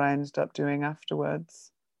that was what I ended up doing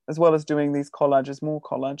afterwards, as well as doing these collages, more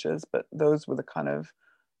collages. But those were the kind of,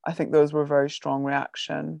 I think those were a very strong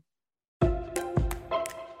reaction.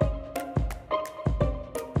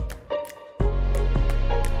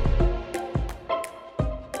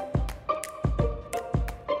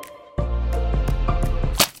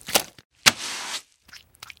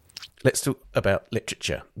 Let's talk about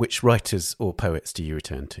literature. Which writers or poets do you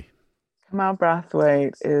return to? Kamal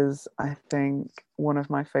Brathwaite is, I think, one of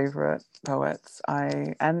my favorite poets.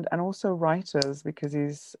 And also writers, because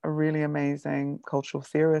he's a really amazing cultural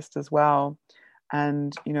theorist as well.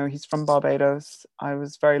 And, you know, he's from Barbados. I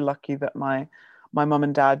was very lucky that my mum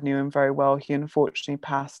and dad knew him very well. He unfortunately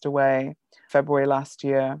passed away February last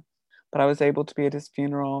year, but I was able to be at his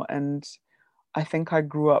funeral. And I think I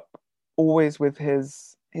grew up always with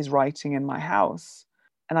his writing in my house.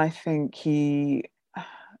 And I think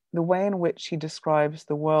the way in which he describes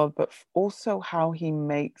the world, but also how he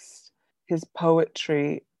makes his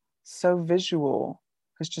poetry so visual,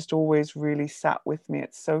 has just always really sat with me.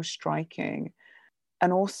 It's so striking.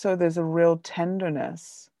 And also there's a real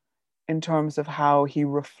tenderness in terms of how he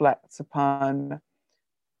reflects upon,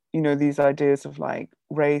 you know, these ideas of like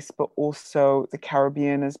race, but also the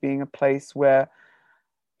Caribbean as being a place where,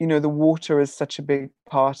 you know, the water is such a big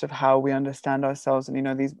part of how we understand ourselves, and, you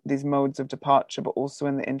know, these modes of departure, but also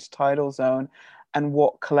in the intertidal zone, and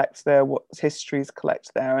what collects there, what histories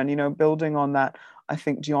collect there. And, you know, building on that, I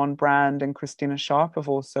think John Brand and Christina Sharp have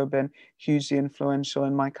also been hugely influential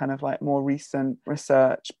in my kind of like more recent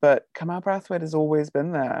research. But Kamal Brathwaite has always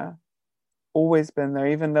been there,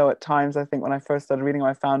 even though at times I think when I first started reading him,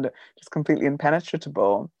 I found it just completely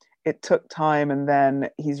impenetrable. It took time, and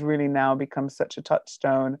then he's really now become such a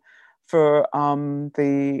touchstone for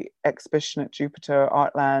the exhibition at Jupiter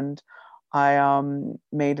Artland. I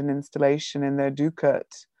made an installation in their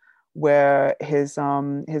Ducat where his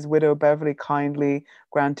widow Beverly kindly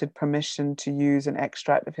granted permission to use an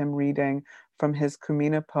extract of him reading from his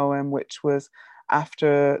Kumina poem, which was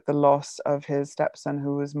after the loss of his stepson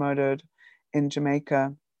who was murdered in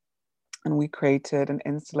Jamaica. And we created an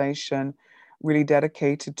installation really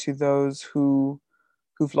dedicated to those who've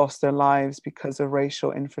lost their lives because of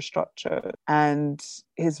racial infrastructure. And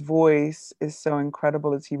his voice is so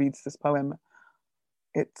incredible as he reads this poem.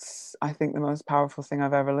 It's, I think, the most powerful thing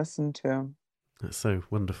I've ever listened to. That's so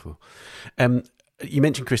wonderful. You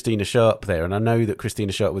mentioned Christina Sharp there, and I know that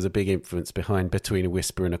Christina Sharp was a big influence behind Between a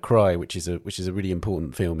Whisper and a Cry, which is a really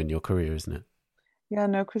important film in your career, isn't it? Yeah,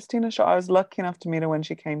 no, Christina Sharp, I was lucky enough to meet her when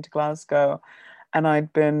she came to Glasgow, and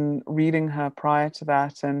I'd been reading her prior to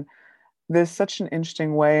that. And there's such an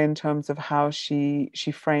interesting way in terms of how she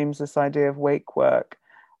frames this idea of wake work,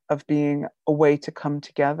 of being a way to come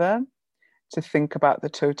together, to think about the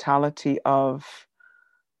totality of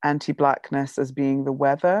anti-blackness as being the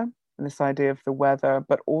weather, and this idea of the weather,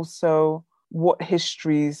 but also what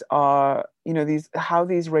histories are, you know, how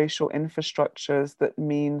these racial infrastructures that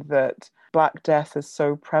mean that Black death is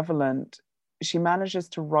so prevalent. She manages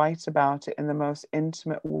to write about it in the most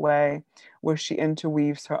intimate way, where she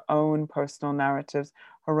interweaves her own personal narratives,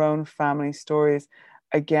 her own family stories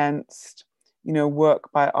against, you know,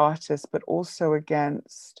 work by artists, but also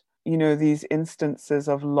against, you know, these instances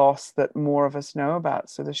of loss that more of us know about.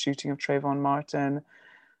 So the shooting of Trayvon Martin,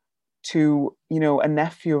 to, you know, a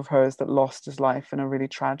nephew of hers that lost his life in a really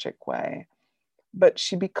tragic way. But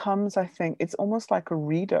she becomes, I think, it's almost like a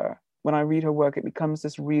reader. When I read her work, it becomes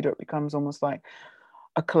this reader. It becomes almost like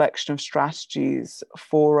a collection of strategies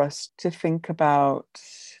for us to think about,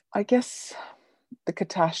 I guess, the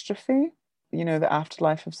catastrophe, you know, the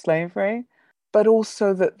afterlife of slavery, but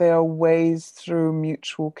also that there are ways through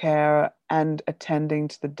mutual care and attending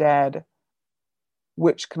to the dead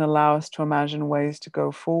which can allow us to imagine ways to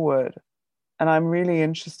go forward. And I'm really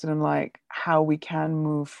interested in like how we can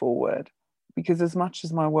move forward, because as much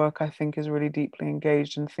as my work I think is really deeply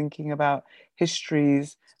engaged in thinking about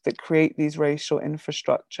histories that create these racial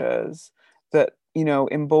infrastructures that, you know,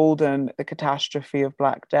 embolden the catastrophe of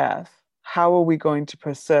Black Death, how are we going to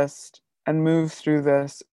persist and move through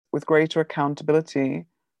this with greater accountability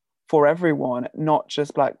for everyone, not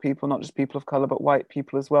just Black people, not just people of color, but white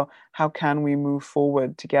people as well? How can we move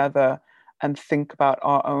forward together and think about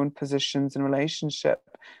our own positions and relationship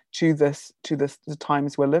to this the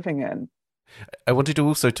times we're living in? I wanted to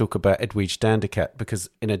also talk about Edwidge Dandercat, because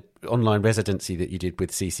in an online residency that you did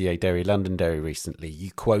with CCA Derry Londonderry recently,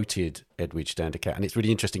 you quoted Edwidge Dandercat, and it's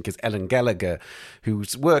really interesting because Ellen Gallagher,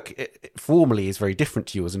 whose work formally is very different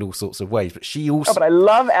to yours in all sorts of ways, but she also... Oh, but I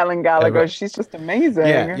love Ellen Gallagher. She's just amazing.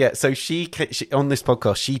 Yeah. So she on this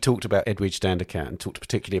podcast, she talked about Edwidge Dandercat and talked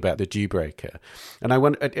particularly about the Jewbreaker. And I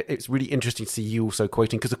wonder, it's really interesting to see you also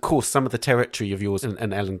quoting, because of course some of the territory of yours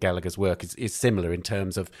and Ellen Gallagher's work is similar in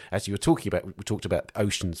terms of, as you were talking about, we talked about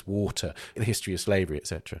oceans, water, the history of slavery,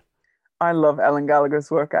 etc. I love Ellen Gallagher's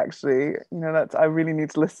work, actually. You know, I really need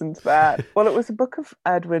to listen to that. Well, it was a book of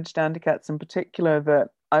Edwidge Dandercat's in particular that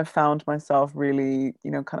I found myself really, you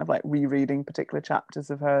know, kind of like rereading particular chapters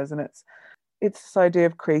of hers. And it's this idea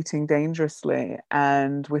of creating dangerously,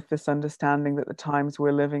 and with this understanding that the times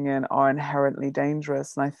we're living in are inherently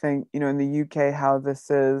dangerous. And I think, you know, in the UK, how this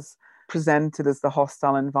is presented as the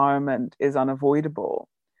hostile environment is unavoidable.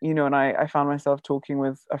 You know, and I found myself talking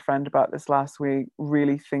with a friend about this last week,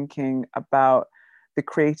 really thinking about the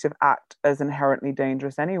creative act as inherently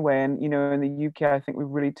dangerous anyway. And, you know, in the UK, I think we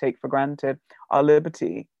really take for granted our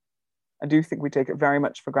liberty. I do think we take it very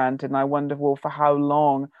much for granted. And I wonder, well, for how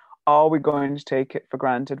long are we going to take it for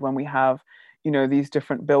granted when we have, you know, these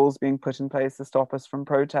different bills being put in place to stop us from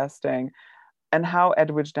protesting? And how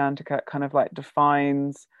Edwidge Dandercat kind of like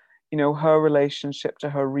defines, you know, her relationship to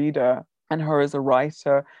her reader and her as a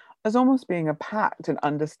writer as almost being a pact, and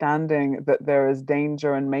understanding that there is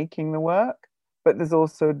danger in making the work, but there's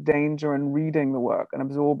also danger in reading the work and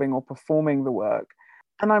absorbing or performing the work.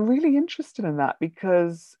 And I'm really interested in that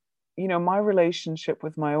because, you know, my relationship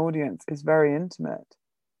with my audience is very intimate.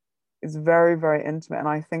 It's very, very intimate. And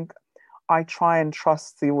I think I try and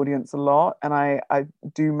trust the audience a lot, and I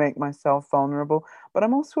do make myself vulnerable, but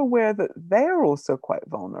I'm also aware that they're also quite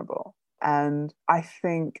vulnerable. And I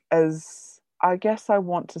think, as I guess I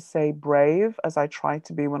want to say brave as I try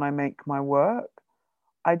to be when I make my work,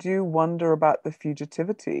 I do wonder about the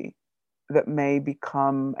fugitivity that may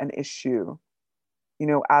become an issue, you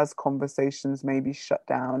know, as conversations may be shut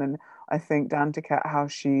down. And I think Danticat, how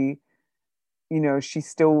she, you know, she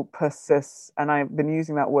still persists. And I've been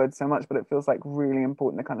using that word so much, but it feels like really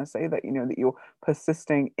important to kind of say that, you know, that you're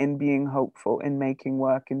persisting in being hopeful, in making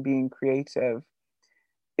work, and being creative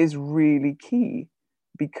is really key,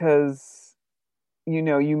 because, you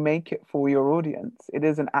know, you make it for your audience. It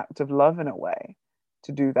is an act of love in a way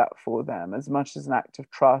to do that for them, as much as an act of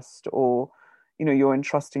trust, or, you know, you're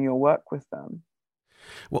entrusting your work with them.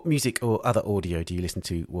 What music or other audio do you listen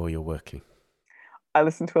to while you're working? I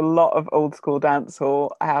listen to a lot of old school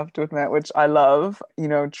dancehall, I have to admit, which I love, you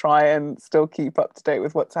know, try and still keep up to date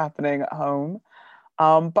with what's happening at home.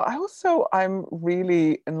 But I'm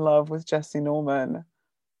really in love with Jessie Norman.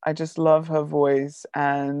 I just love her voice.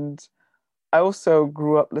 And I also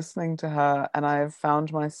grew up listening to her, and I have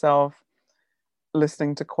found myself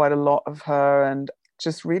listening to quite a lot of her and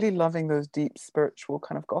just really loving those deep spiritual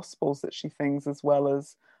kind of gospels that she sings, as well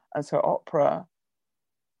as her opera.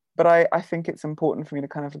 But I think it's important for me to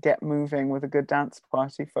kind of get moving with a good dance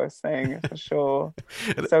party first thing, for sure.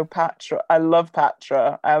 So Patra, I love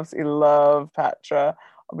Patra. I absolutely love Patra.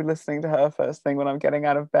 I'll be listening to her first thing when I'm getting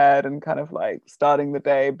out of bed and kind of like starting the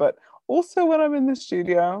day, but also when I'm in the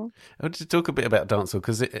studio. I wanted to talk a bit about dancehall,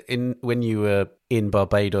 because when you were in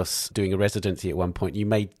Barbados doing a residency at one point, you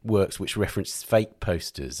made works which referenced fake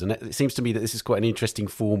posters, and it seems to me that this is quite an interesting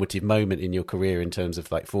formative moment in your career in terms of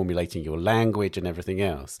like formulating your language and everything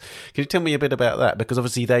else. Can you tell me a bit about that? Because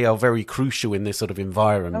obviously they are very crucial in this sort of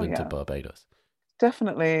environment of Barbados.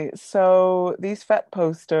 Definitely. So these FET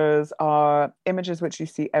posters are images which you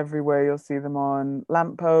see everywhere. You'll see them on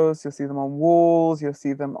lampposts, you'll see them on walls, you'll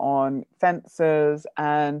see them on fences,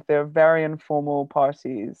 and they're very informal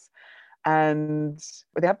parties. And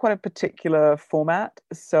they have quite a particular format.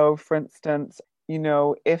 So, for instance, you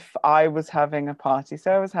know, if I was having a party,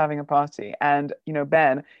 so I was having a party, and, you know,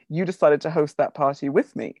 Ben, you decided to host that party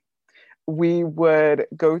with me. we would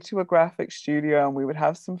go to a graphic studio and we would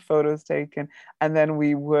have some photos taken, and then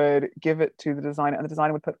we would give it to the designer, and the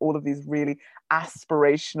designer would put all of these really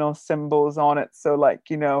aspirational symbols on it. So like,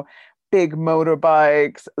 big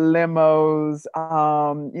motorbikes, limos,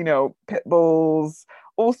 pit bulls,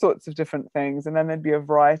 all sorts of different things. And then there'd be a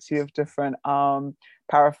variety of different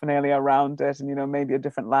paraphernalia around it, and maybe a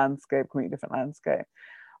different landscape, completely different landscape.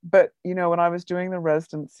 But when I was doing the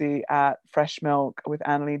residency at Fresh Milk with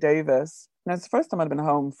Annalie Davis, and it's the first time I'd been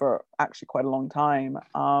home for actually quite a long time,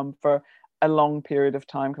 for a long period of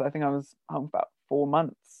time, because I think I was home for about 4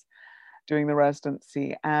 months doing the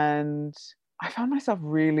residency. And I found myself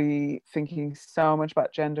really thinking so much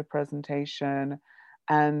about gender presentation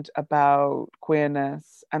and about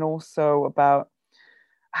queerness, and also about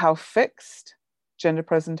how fixed gender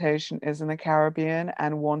presentation is in the Caribbean,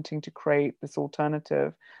 and wanting to create this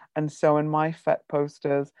alternative. And so in my FET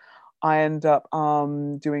posters, I end up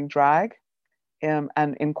doing drag, and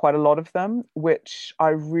in quite a lot of them, which I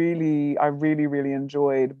really, really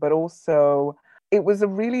enjoyed. But also, it was a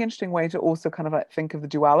really interesting way to also kind of like think of the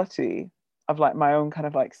duality of like my own kind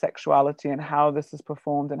of like sexuality, and how this is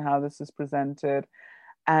performed and how this is presented,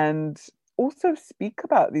 and also speak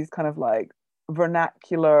about these kind of like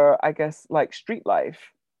vernacular, I guess, like street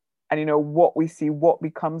life, and what we see, what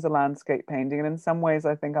becomes a landscape painting. And in some ways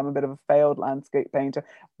I think I'm a bit of a failed landscape painter,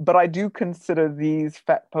 but I do consider these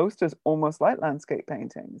FET posters almost like landscape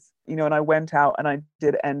paintings, and I went out and I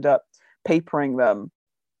did end up papering them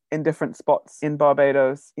in different spots in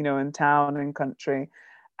Barbados, in town and country.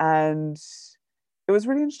 And it was a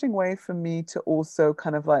really interesting way for me to also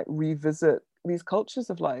kind of like revisit these cultures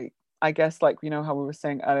of like, I guess, like, how we were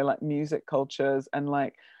saying earlier, like music cultures, and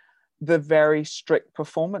like the very strict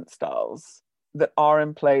performance styles that are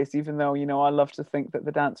in place. Even though, I love to think that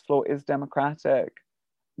the dance floor is democratic,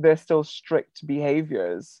 there's still strict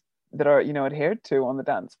behaviors that are, adhered to on the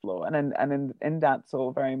dance floor and in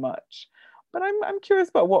dancehall very much. But I'm curious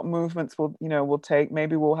about what movements we'll take.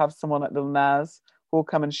 Maybe we'll have someone like Lil Nas who will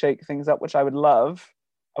come and shake things up, which I would love.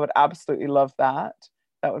 I would absolutely love that.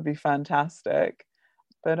 That would be fantastic.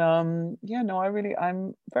 But I'm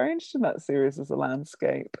very interested in that series as a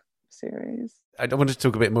landscape series. I wanted to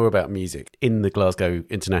talk a bit more about music. In the Glasgow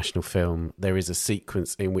International Film, there is a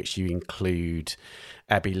sequence in which you include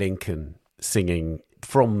Abbey Lincoln singing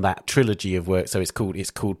from that trilogy of work. So it's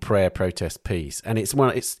called Prayer, Protest, Peace, and it's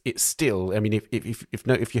still. I mean,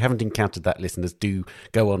 if you haven't encountered that, listeners, do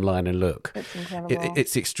go online and look. It's incredible.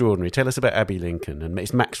 It's extraordinary. Tell us about Abbey Lincoln, and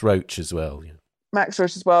it's Max Roach as well. Yeah. Max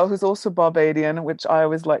Roach as well, who's also Barbadian, which I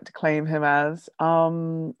always like to claim him as.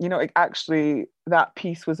 Actually, that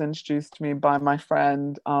piece was introduced to me by my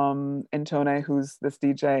friend Intone, who's this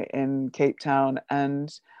DJ in Cape Town.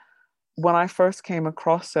 And when I first came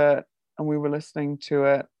across it and we were listening to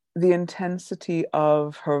it, the intensity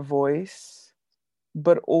of her voice,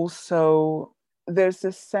 but also there's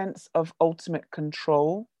this sense of ultimate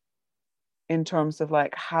control in terms of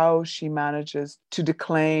like how she manages to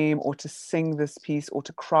declaim or to sing this piece or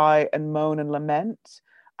to cry and moan and lament.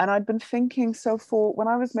 And I'd been thinking, so for when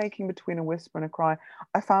I was making Between a Whisper and a Cry,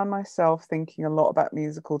 I found myself thinking a lot about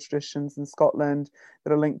musical traditions in Scotland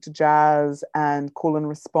that are linked to jazz and call and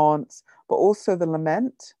response, but also the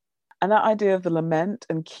lament. And that idea of the lament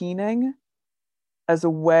and keening as a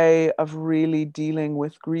way of really dealing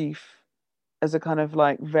with grief, as a kind of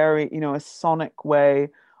like very, a sonic way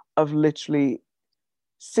of literally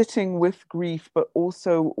sitting with grief, but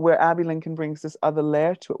also where Abbey Lincoln brings this other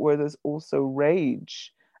layer to it, where there's also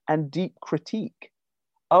rage and deep critique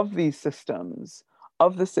of these systems,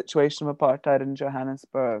 of the situation of apartheid in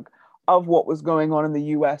Johannesburg, of what was going on in the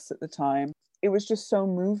US at the time. It was just so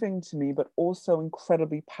moving to me, but also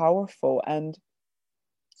incredibly powerful. And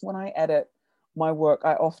when I edit my work,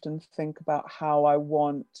 I often think about how I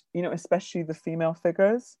want, especially the female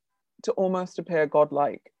figures, to almost appear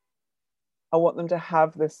godlike. I want them to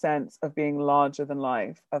have this sense of being larger than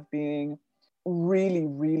life, of being really,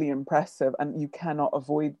 really impressive, and you cannot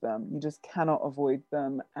avoid them. You just cannot avoid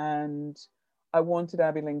them. And I wanted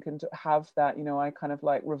Abbey Lincoln to have that, I kind of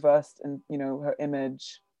like reversed and, her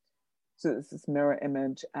image. So it's this mirror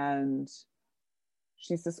image, and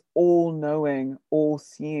she's this all-knowing,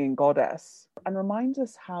 all-seeing goddess, and reminds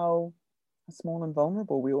us how small and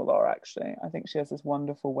vulnerable we all are, actually. I think she has this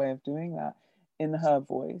wonderful way of doing that in her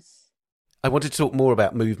voice. I want to talk more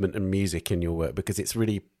about movement and music in your work, because it's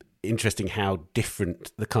really interesting how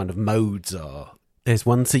different the kind of modes are. There's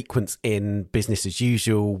one sequence in Business as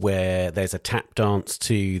Usual where there's a tap dance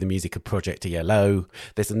to the music of Project ELO.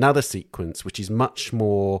 There's another sequence which is much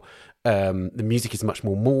more the music is much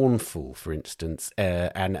more mournful, for instance,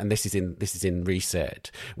 and this is in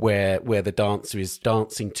Reset, where the dancer is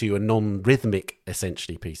dancing to a non-rhythmic,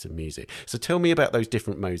 essentially, piece of music. So tell me about those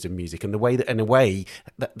different modes of music and the way that, in a way,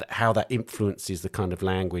 that how that influences the kind of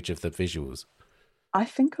language of the visuals. I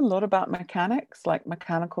think a lot about mechanics, like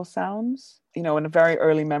mechanical sounds. You know, and a very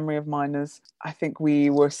early memory of mine is I think we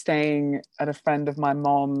were staying at a friend of my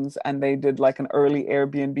mom's and they did like an early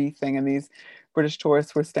Airbnb thing. And these British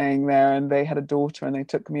tourists were staying there and they had a daughter and they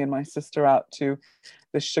took me and my sister out to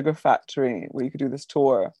the sugar factory where you could do this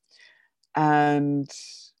tour. And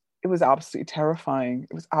it was absolutely terrifying.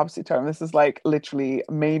 It was absolutely terrifying. This is like literally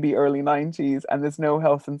maybe early 90s and there's no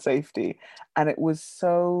health and safety. And it was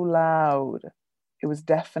so loud. It was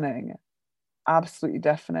deafening, absolutely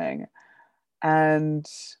deafening. And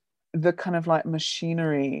the kind of like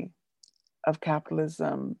machinery of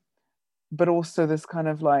capitalism, but also this kind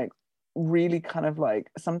of like really kind of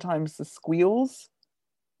like sometimes the squeals.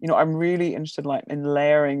 You know, I'm really interested like in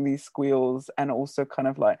layering these squeals and also kind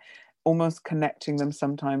of like almost connecting them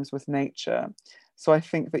sometimes with nature. So I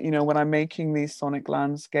think that, you know, when I'm making these sonic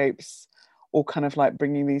landscapes or kind of like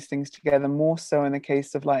bringing these things together, more so in the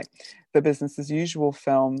case of like the business as usual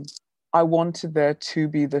film, I wanted there to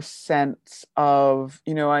be the sense of,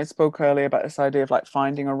 you know, I spoke earlier about this idea of like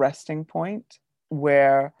finding a resting point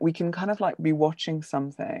where we can kind of like be watching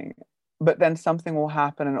something, but then something will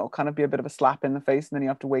happen and it'll kind of be a bit of a slap in the face and then you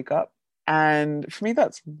have to wake up. And for me,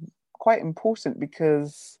 that's quite important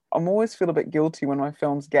because I'm always feel a bit guilty when my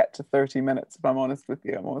films get to 30 minutes, if I'm honest with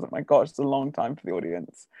you. I'm always like, my gosh, it's a long time for the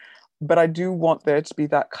audience. But I do want there to be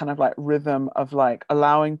that kind of like rhythm of like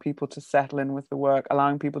allowing people to settle in with the work,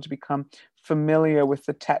 allowing people to become familiar with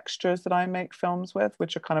the textures that I make films with,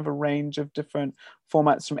 which are kind of a range of different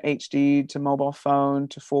formats from HD to mobile phone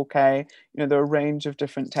to 4K. You know, there are a range of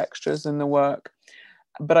different textures in the work.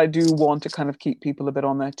 But I do want to kind of keep people a bit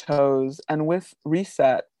on their toes. And with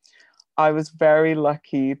Reset, I was very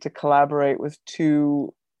lucky to collaborate with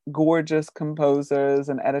two gorgeous composers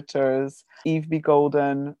and editors, Eve B.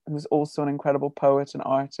 Golden, who's also an incredible poet and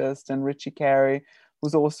artist, and Richie Carey,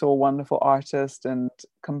 who's also a wonderful artist and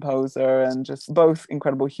composer, and just both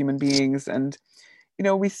incredible human beings. And, you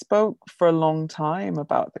know, we spoke for a long time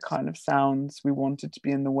about the kind of sounds we wanted to be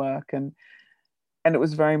in the work. And it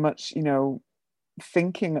was very much, you know,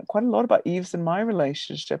 thinking quite a lot about Eve's and my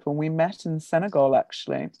relationship. And we met in Senegal,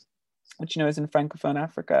 actually, which, you know, is in Francophone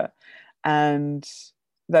Africa. And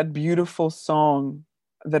that beautiful song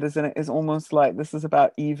that is in it is almost like this is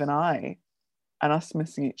about Eve and us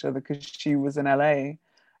missing each other because she was in LA,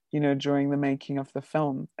 you know, during the making of the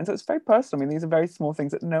film. And so it's very personal. I mean, these are very small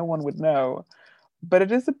things that no one would know. But it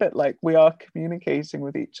is a bit like we are communicating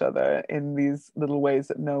with each other in these little ways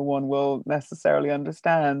that no one will necessarily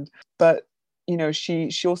understand. But, you know, she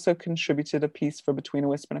also contributed a piece for Between a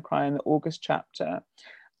Whisper and a Cry in the August chapter.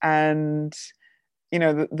 And you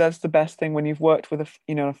know that's the best thing when you've worked with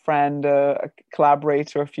a friend, a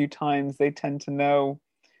collaborator a few times. They tend to know,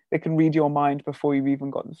 they can read your mind before you've even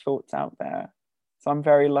got the thoughts out there. So I'm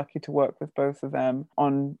very lucky to work with both of them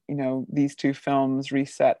on, you know, these two films,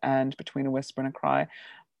 Reset and Between a Whisper and a Cry.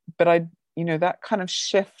 But I, you know, that kind of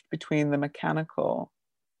shift between the mechanical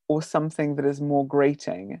or something that is more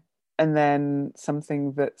grating and then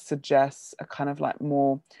something that suggests a kind of like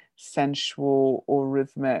more sensual or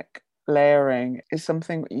rhythmic layering is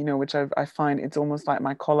something, you know, which I find it's almost like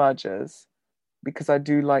my collages, because I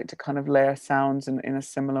do like to kind of layer sounds in a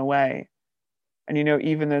similar way. And, you know,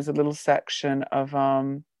 even there's a little section of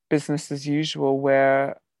business as usual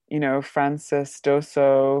where, you know, Francis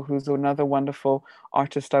Doso, who's another wonderful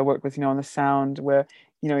artist I work with, you know, on the sound, where,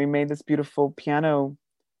 you know, he made this beautiful piano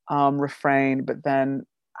refrain, but then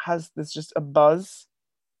has this just a buzz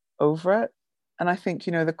over it. And I think,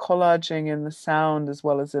 you know, the collaging in the sound as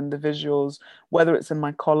well as in the visuals, whether it's in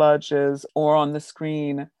my collages or on the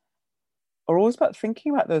screen, are always about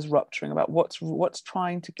thinking about those rupturing, about what's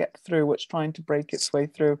trying to get through, what's trying to break its way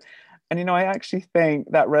through. And, you know, I actually think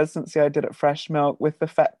that residency I did at Fresh Milk with the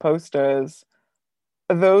FET posters,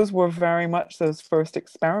 those were very much those first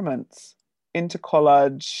experiments into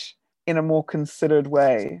collage in a more considered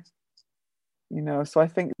way. You know, so I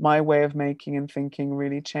think my way of making and thinking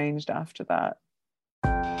really changed after that.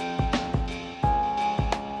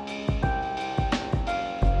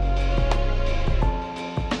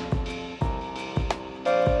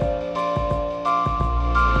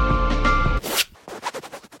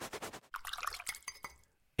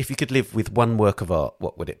 If you could live with one work of art,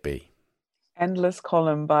 what would it be? Endless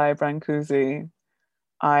Column by Brancusi.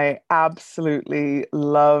 I absolutely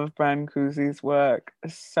love Brancusi's work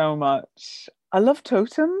so much. I love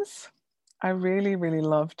totems. I really, really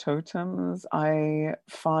love totems. I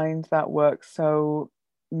find that work so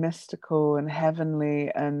mystical and heavenly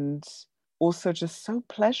and also just so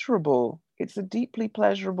pleasurable. It's a deeply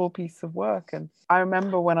pleasurable piece of work. And I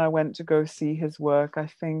remember when I went to go see his work, I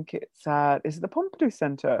think is it the Pompidou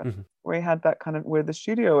Center, Mhm. where he had that kind of, where the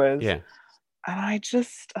studio is. Yeah. And I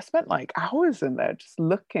spent like hours in there just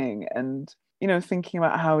looking and, thinking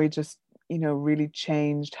about how he just, really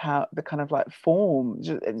changed how the kind of like form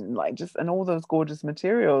and all those gorgeous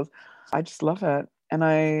materials. I just love it. And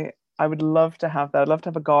I would love to have that. I'd love to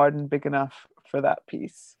have a garden big enough for that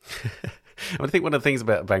piece. I think one of the things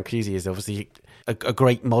about Brancusi is obviously a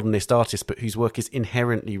great modernist artist, but whose work is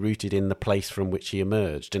inherently rooted in the place from which he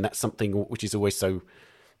emerged. And that's something which is always so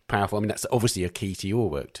powerful. I mean, that's obviously a key to your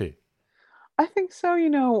work too. I think so,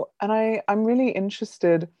 and I'm really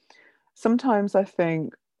interested. Sometimes I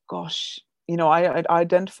think, gosh, I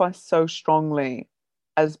identify so strongly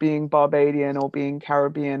as being Barbadian or being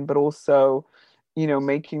Caribbean, but also,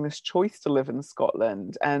 making this choice to live in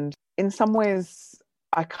Scotland. And in some ways,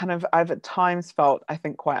 I've at times felt, I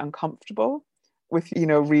think, quite uncomfortable with,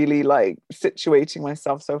 really like situating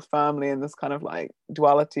myself so firmly in this kind of like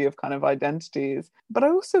duality of kind of identities. But I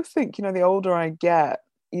also think, the older I get,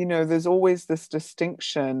 there's always this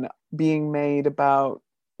distinction being made about,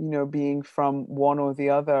 being from one or the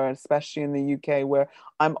other, especially in the UK, where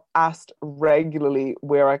I'm asked regularly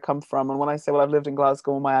where I come from. And when I say, well, I've lived in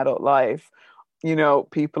Glasgow all my adult life,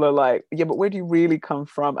 people are like, yeah, but where do you really come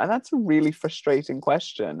from? And that's a really frustrating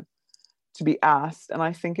question to be asked. And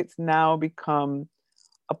I think it's now become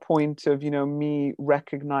a point of, me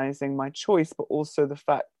recognizing my choice, but also the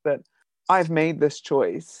fact that I've made this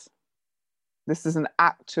choice. This is an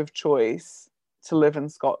active choice to live in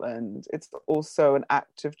Scotland. It's also an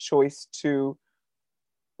active choice to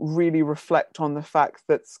really reflect on the fact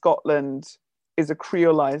that Scotland is a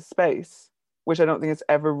creolized space, which I don't think is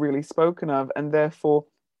ever really spoken of. And therefore,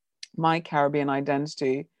 my Caribbean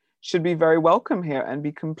identity should be very welcome here and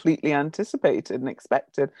be completely anticipated and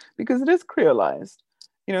expected because it is creolized.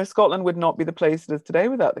 Scotland would not be the place it is today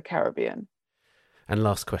without the Caribbean. And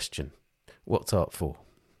last question, what's art for?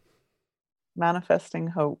 Manifesting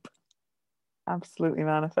hope. Absolutely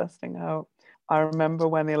manifesting hope. I remember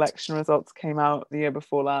when the election results came out the year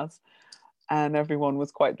before last, and everyone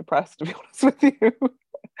was quite depressed, to be honest with you.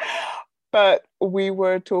 But we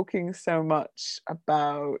were talking so much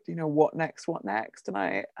about, what next, and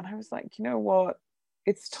I was like, you know what?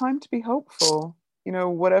 It's time to be hopeful.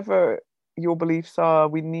 Whatever your beliefs are,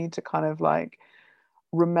 we need to kind of like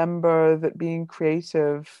remember that being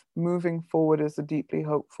moving forward is a deeply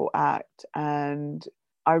hopeful act. And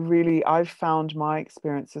I've found my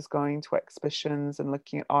experiences going to exhibitions and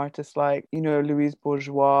looking at artists like, Louise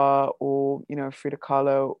Bourgeois or, Frida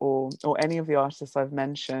Kahlo or any of the artists I've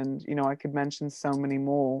mentioned. I could mention so many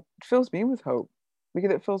more. It fills me with hope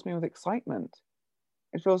because it fills me with excitement.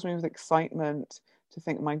 It fills me with excitement to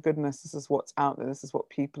think, my goodness, this is what's out there. This is what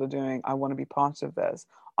people are doing. I want to be part of this.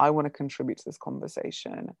 I want to contribute to this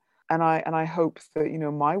conversation. And I hope that,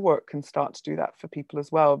 my work can start to do that for people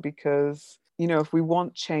as well, because, if we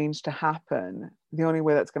want change to happen, the only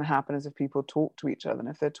way that's going to happen is if people talk to each other. And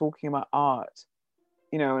if they're talking about art,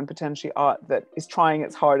 and potentially art that is trying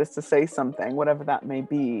its hardest to say something, whatever that may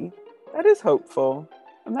be, that is hopeful.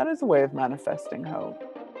 And that is a way of manifesting hope.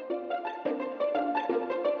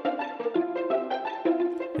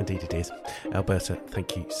 Indeed it is. Alberta,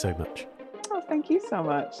 thank you so much. Oh, thank you so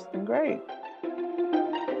much. It's been great.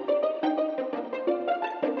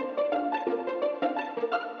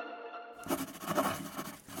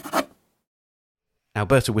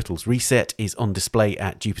 Alberta Whittle's Reset is on display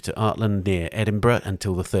at Jupiter Artland near Edinburgh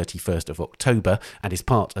until the 31st of October and is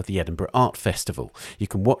part of the Edinburgh Art Festival. You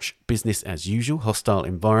can watch Business as Usual, Hostile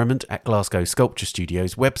Environment at Glasgow Sculpture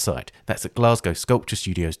Studios website. That's at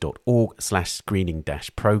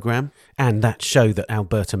glasgowsculpturestudios.org/screening-programme. And that show that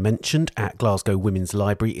Alberta mentioned at Glasgow Women's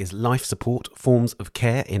Library is Life Support, Forms of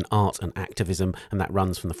Care in Art and Activism, and that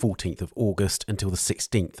runs from the 14th of August until the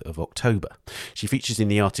 16th of October. She features in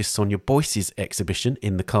the artist Sonia Boyce's exhibition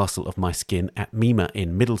in the Castle of My Skin at Mima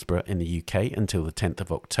in Middlesbrough in the UK until the 10th of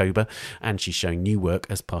October, and she's showing new work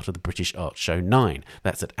as part of the British Art Show 9.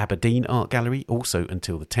 That's at Aberdeen Art Gallery also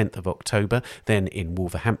until the 10th of October, then in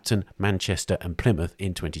Wolverhampton, Manchester and Plymouth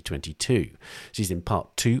in 2022. She's in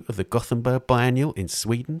part 2 of the Gothenburg Biennial in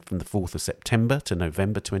Sweden from the 4th of September to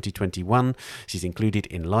November 2021. She's included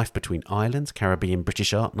in Life Between Islands, Caribbean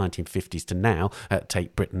British Art 1950s to Now at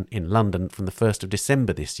Tate Britain in London from the 1st of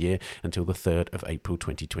December this year until the 3rd of April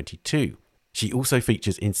 2022. She also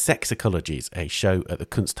features in Sexicologies, a show at the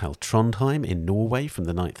Kunsthal Trondheim in Norway from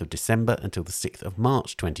the 9th of December until the 6th of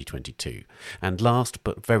March 2022. And last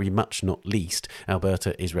but very much not least,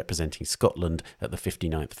 Alberta is representing Scotland at the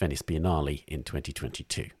 59th Venice Biennale in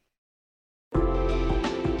 2022.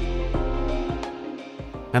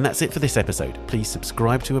 And that's it for this episode. Please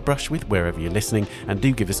subscribe to A Brush With wherever you're listening, and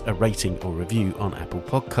do give us a rating or review on Apple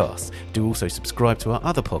Podcasts. Do also subscribe to our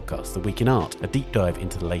other podcast, The Week in Art, a deep dive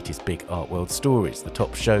into the latest big art world stories, the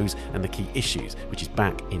top shows and the key issues, which is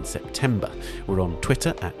back in September. We're on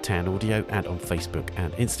Twitter at Tan Audio and on Facebook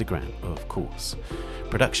and Instagram, of course.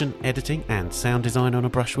 Production, editing and sound design on A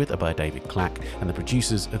Brush With are by David Clack, and the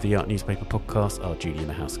producers of the Art Newspaper podcast are Julia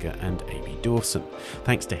Mahauska and Amy Dawson.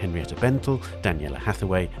 Thanks to Henrietta Bentel, Daniela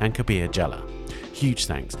Hathaway and Kabir Jalla. Huge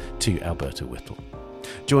thanks to Alberta Whittle.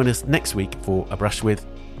 Join us next week for A Brush With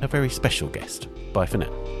a very special guest. Bye for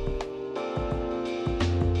now.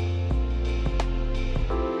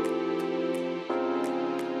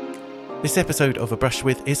 This episode of A Brush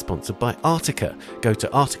With is sponsored by Artica. Go to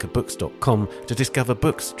articabooks.com to discover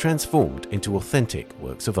books transformed into authentic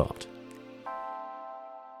works of art.